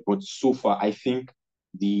Catholic Church. But so far, I think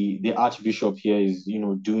the Archbishop here is,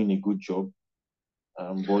 doing a good job.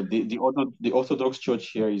 But the Orthodox Church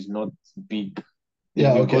here is not big.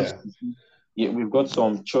 Yeah, We've got, okay. yeah, we've got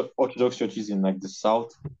some Orthodox churches in like the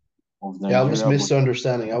south of Yeah, I was Nigeria, but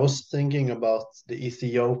misunderstanding. I was thinking about the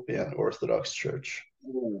Ethiopian Orthodox Church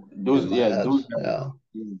oh, in those, my yeah, head. those Yeah.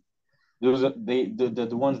 those are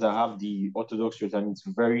the ones that have the Orthodox Church, and it's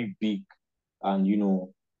very big and,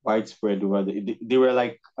 widespread over they were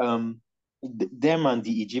like them and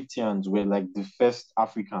the Egyptians were like the first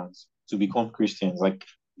Africans to become Christians. Like,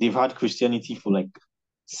 they've had Christianity for like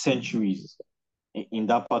centuries in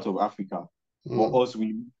that part of Africa. But Mm. us,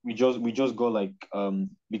 we just got like,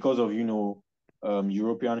 because of,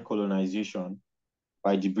 European colonization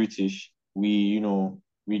by the British, we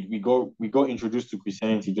got introduced to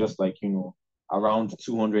Christianity just like, around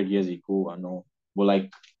 200 years ago and all. But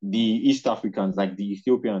like the East Africans, like the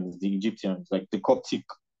Ethiopians, the Egyptians, like the Coptic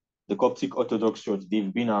Orthodox Church,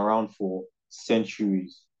 they've been around for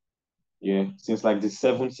centuries. Yeah, since like the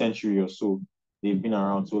 7th century or so, they've been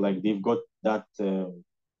around. So like they've got that,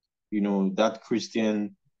 that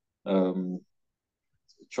Christian um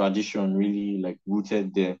tradition really like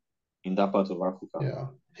rooted there in that part of Africa. Yeah.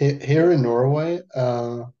 Here in Norway,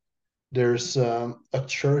 there's a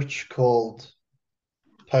church called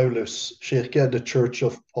Paulus Kirke, the Church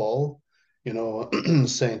of Paul,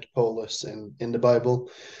 Saint Paulus in the Bible.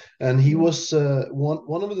 And he Yeah. was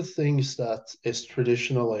one of the things that is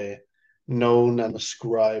traditionally known and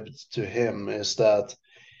ascribed to him is that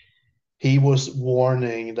he was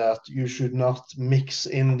warning that you should not mix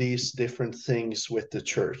in these different things with the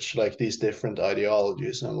church, like these different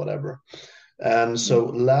ideologies and whatever. And Yeah. so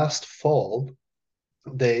last fall,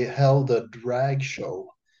 they held a drag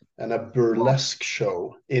show and a Wow. burlesque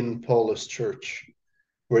show in Paulus Church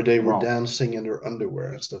where they were Wow. dancing in their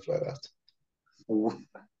underwear and stuff like that.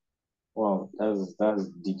 Wow. That's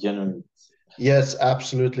degenerate. Yeah, it's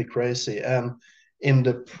absolutely crazy. And in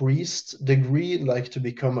the priest degree, like to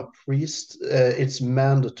become a priest, it's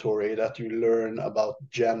mandatory that you learn about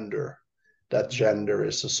gender, that gender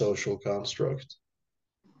is a social construct.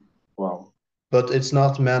 Wow. But it's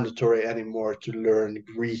not mandatory anymore to learn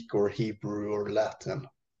Greek or Hebrew or Latin.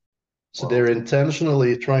 So they're Wow.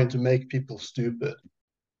 intentionally trying to make people stupid.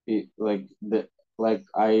 It like the like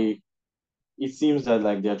I it seems that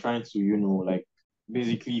like they're trying to, like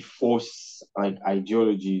basically force like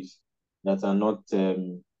ideologies that are not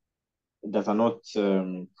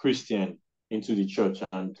Christian into the church.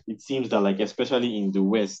 And it seems that like especially in the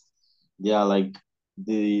West, they are like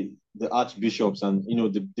the archbishops and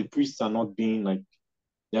the priests are not being like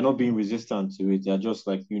they're not being resistant to it. They're just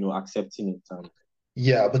like accepting it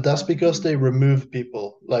Yeah, but that's because they remove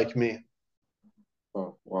people like me.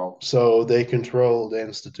 oh wow. So they control the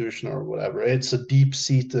institution or whatever. It's a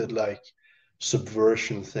deep-seated like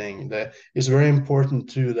subversion thing that is very important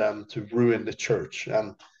to them to ruin the church,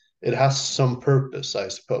 and it has some purpose, I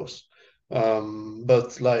suppose.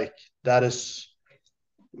 But like that is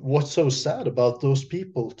what's so sad about those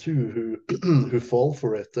people too who who fall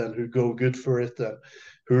for it and who go good for it and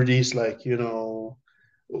who are these like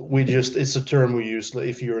we just it's a term we use like,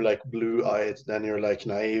 if you're like blue-eyed then you're like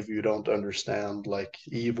naive, you don't understand like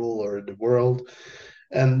evil or the world,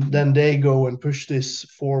 and then they go and push this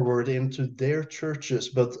forward into their churches,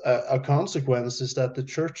 but a consequence is that the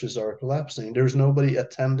churches are collapsing. There's nobody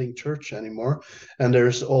attending church anymore, and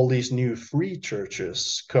there's all these new free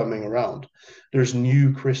churches coming around. There's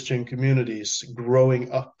new Christian communities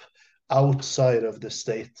growing up outside of the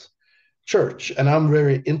state church, and I'm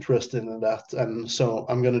very interested in that, and so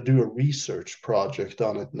I'm going to do a research project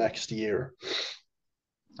on it next year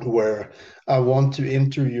where I want to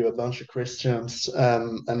interview a bunch of Christians,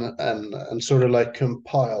 and sort of like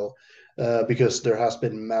compile, because there has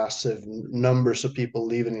been massive numbers of people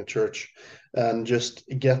leaving the church, and just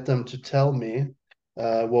get them to tell me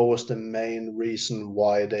what was the main reason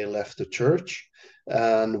why they left the church,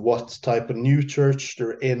 and what type of new church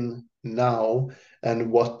they're in now, and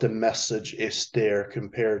what the message is there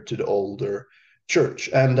compared to the older church.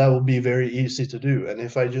 And that will be very easy to do. And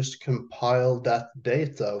if I just compile that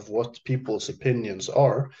data of what people's opinions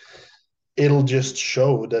are, it'll just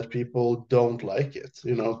show that people don't like it.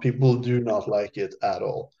 People do not like it at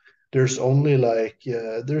all. There's only like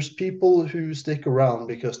there's people who stick around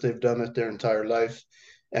because they've done it their entire life,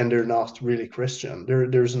 and they're not really Christian.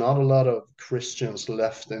 There's not a lot of Christians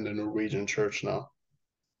left in the Norwegian church now.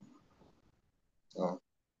 Oh,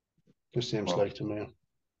 It seems wow. like to me.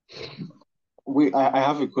 Wait, I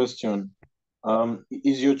have a question.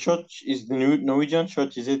 Is your church, is the Norwegian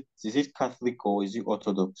church, is it Catholic or is it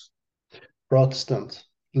Orthodox? Protestant,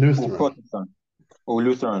 Oh, Lutheran. Protestant. Oh,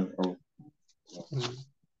 Lutheran. Oh, Mm.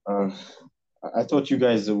 uh, I thought you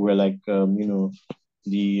guys were like the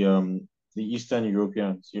Eastern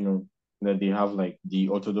Europeans, that they have like the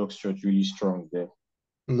Orthodox Church really strong there,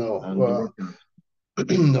 No, and the well, Russians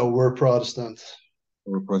no, we're Protestant.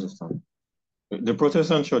 were Protestant. The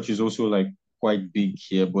Protestant Church is also like quite big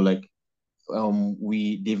here, but like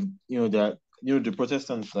we they've that the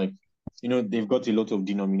Protestants like they've got a lot of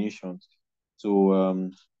denominations. So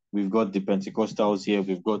we've got the Pentecostals here,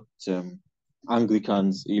 we've got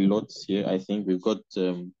Anglicans a lot here. I think we've got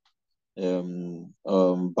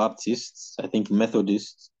Baptists, I think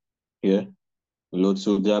Methodists here a lot.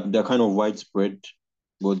 So they're kind of widespread,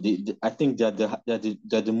 but I think they're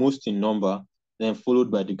the most in number, then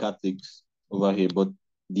followed by the Catholics over here. But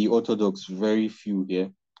the Orthodox, very few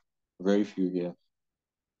here, very few here.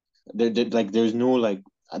 Like there's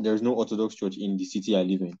no Orthodox church in the city I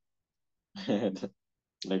live in.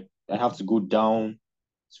 Like I have to go down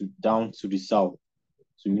to the south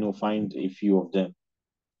to find a few of them.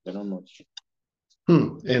 They're not much.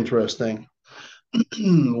 Interesting.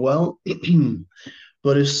 Well,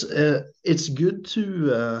 but it's good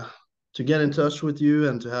to get in touch with you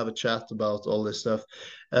and to have a chat about all this stuff.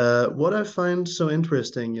 What I find so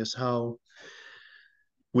interesting is how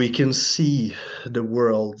we can see the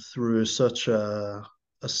world through such a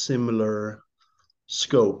similar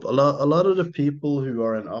scope. A lot of the people who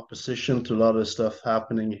are in opposition to a lot of stuff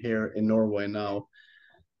happening here in Norway now,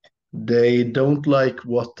 they don't like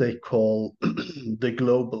what they call the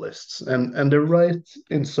globalists, and they're right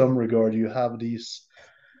in some regard. You have these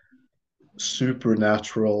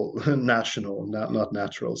supernatural national, not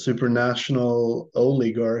natural, supranational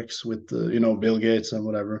oligarchs with the Bill Gates and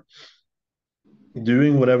whatever,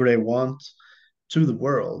 doing whatever they want to the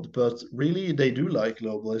world, but really they do like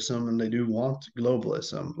globalism and they do want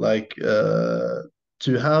globalism, like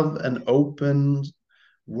to have an open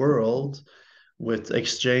world with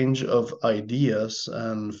exchange of ideas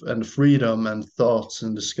and freedom and thoughts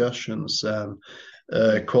and discussions and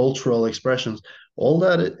cultural expressions. All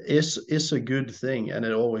that is a good thing, and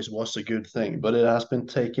it always was a good thing. But it has been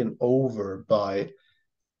taken over by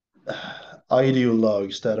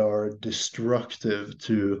ideologues that are destructive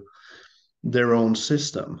to their own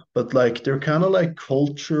system, but like they're kind of like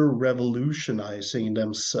culture revolutionizing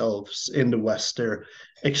themselves in the West. They're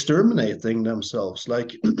exterminating themselves.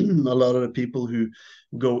 Like a lot of the people who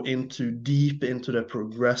go into deep into the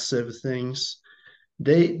progressive things,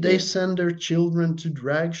 they Yeah. send their children to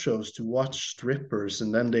drag shows to watch strippers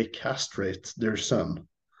and then they castrate their son,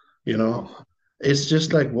 you know? Oh, It's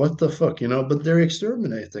just like what the fuck, but they're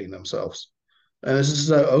exterminating themselves. And it's just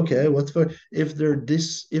like, okay, what the fuck? If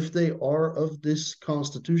they are of this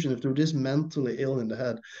constitution, if they're this mentally ill in the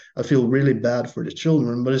head, I feel really bad for the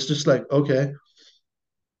children. But it's just like, okay,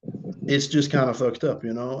 it's just kind of fucked up,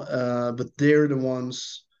 but they're the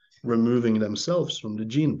ones removing themselves from the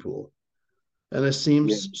gene pool. And yeah. it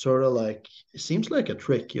seems like a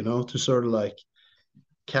trick, to sort of like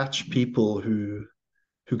catch people who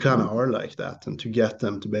kind of are like that and to get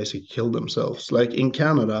them to basically kill themselves. Like in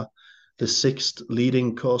Canada, the sixth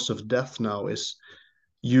leading cause of death now is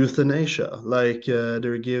euthanasia. Like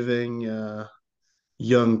they're giving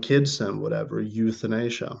young kids and whatever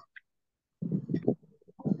euthanasia.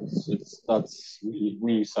 That's really,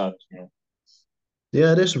 really sad,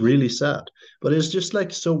 Yeah, it is really sad, but it's just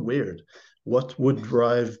like so weird. What would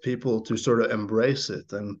drive people to sort of embrace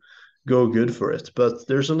it and go good for it? But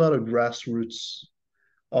there's a lot of grassroots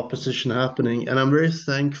opposition happening, and I'm very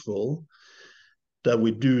thankful that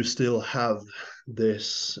we do still have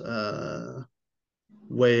this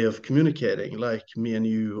way of communicating like me and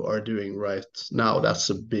you are doing right now. That's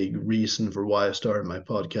a big reason for why I started my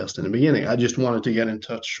podcast in the beginning. I just wanted to get in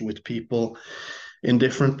touch with people in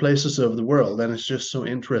different places of the world, and it's just so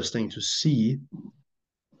interesting to see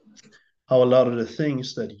how a lot of the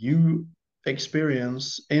things that you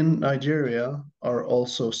experience in Nigeria are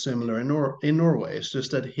also similar in Norway. It's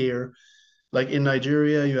just that here, like in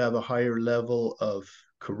Nigeria, you have a higher level of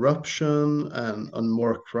corruption and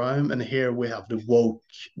more crime, and here we have the woke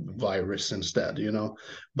virus instead.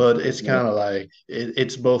 But it's yeah. kind of like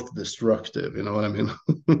it's both destructive, you know what I mean?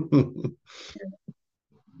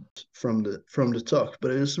 From the talk,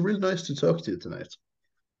 but it was really nice to talk to you tonight.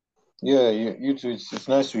 Yeah, you too. It's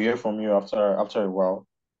nice to hear from you after a while.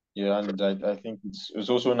 Yeah, and I think it's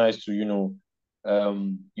also nice to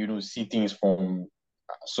see things from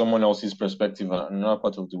someone else's perspective, another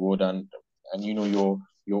part of the world, and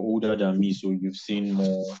you're older than me, so you've seen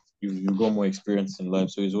more, you've got more experience in life.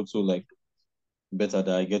 So it's also like better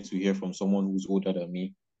that I get to hear from someone who's older than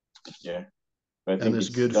me. Yeah, I And think it's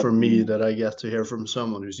it's good that's for me really that I get to hear from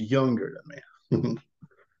someone who's younger than me.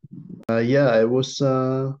 Yeah, it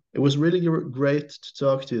was really great to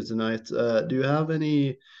talk to you tonight. Do you have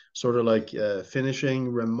any sort of like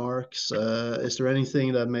finishing remarks? Is there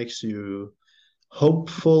anything that makes you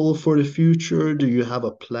hopeful for the future? Do you have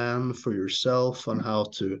a plan for yourself on how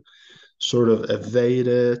to sort of evade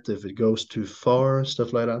it if it goes too far,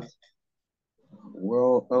 stuff like that?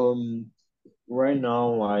 well. Right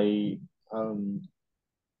now, um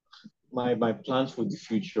my plans for the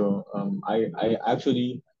future. I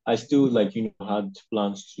actually I still like had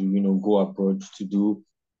plans to go abroad to do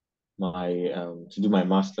my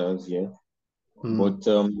masters. Yeah, Hmm. but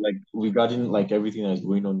like regarding like everything that's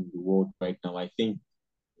going on in the world right now, I think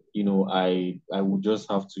I would just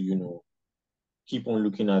have to keep on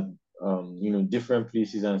looking at different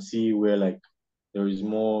places and see where like there is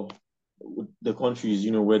more the countries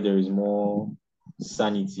where there is more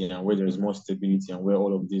sanity and where there is more stability and where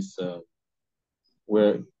all of this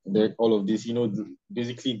where there all of this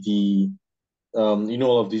basically the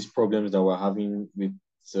all of these problems that we're having with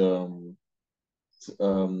um,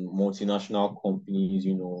 multinational companies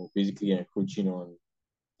basically encroaching on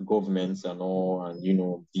governments and all, and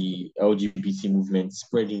the LGBT movement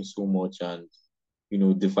spreading so much, and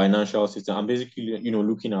the financial system. I'm basically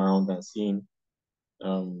looking around and seeing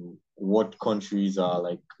what countries are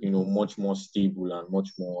like much more stable and much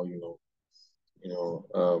more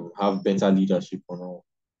have better leadership and all.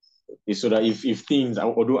 Is so that if things,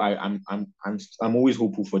 although I'm always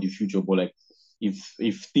hopeful for the future, but like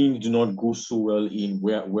if things do not go so well in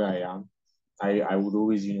where I am, I would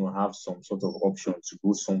always have some sort of option to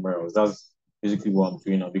go somewhere else. That's basically what I'm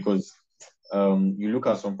doing now, because you look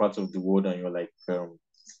at some parts of the world and you're like,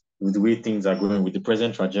 with the way things are going, with the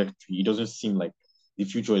present trajectory, it doesn't seem like the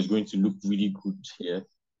future is going to look really good here.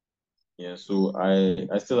 Yeah, so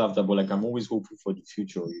I still have that, but like I'm always hopeful for the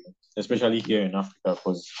future, especially here in Africa,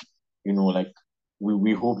 because like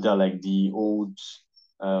we hope that like the old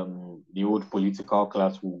political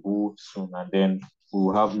class will go soon, and then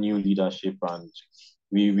we'll have new leadership, and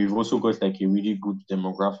we've also got like a really good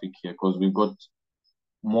demographic here, because we've got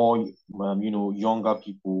more younger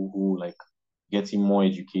people who like getting more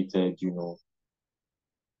educated,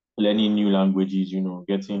 learning new languages,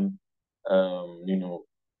 getting you know,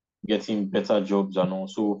 getting better jobs and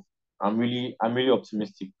also I'm really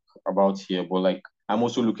optimistic about here, but like I'm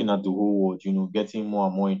also looking at the whole world, you know, getting more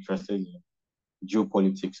and more interested in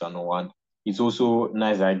geopolitics and all. And it's also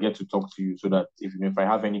nice that I get to talk to you so that if I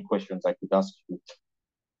have any questions, I could ask you.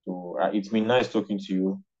 So it's been nice talking to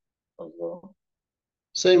you as well.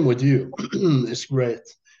 Same with you. It's great.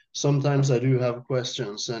 Sometimes I do have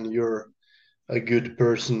questions, and you're a good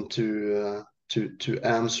person to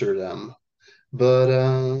answer them. But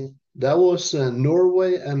that was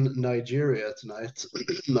Norway and Nigeria tonight.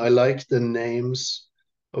 I like the names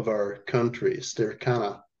of our countries. They're kind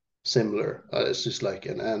of similar. It's just like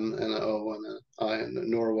an N and an O and an I in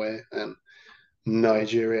Norway and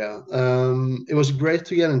Nigeria. It was great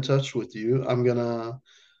to get in touch with you. I'm gonna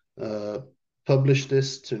uh, publish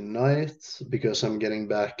this tonight because I'm getting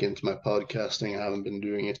back into my podcasting. I haven't been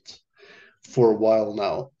doing it for a while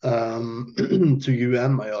now, to you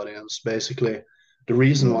and my audience. Basically, the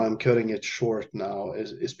reason Yeah, why I'm cutting it short now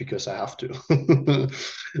is because I have to,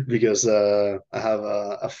 because I have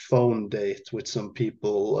a phone date with some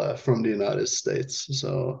people from the United States,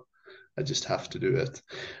 so I just have to do it.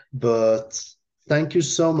 But thank you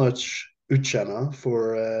so much, Uchenna,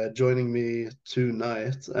 for joining me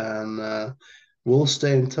tonight, and we'll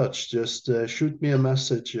stay in touch. Just shoot me a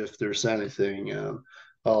message if there's anything.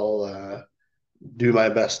 I'll do my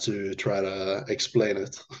best to try to explain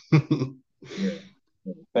it. yeah.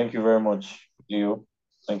 Thank you very much, Leo.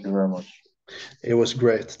 Thank you very much. It was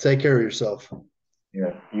great. Take care of yourself.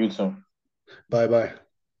 Yeah, you too. Bye bye.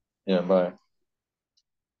 Yeah, bye.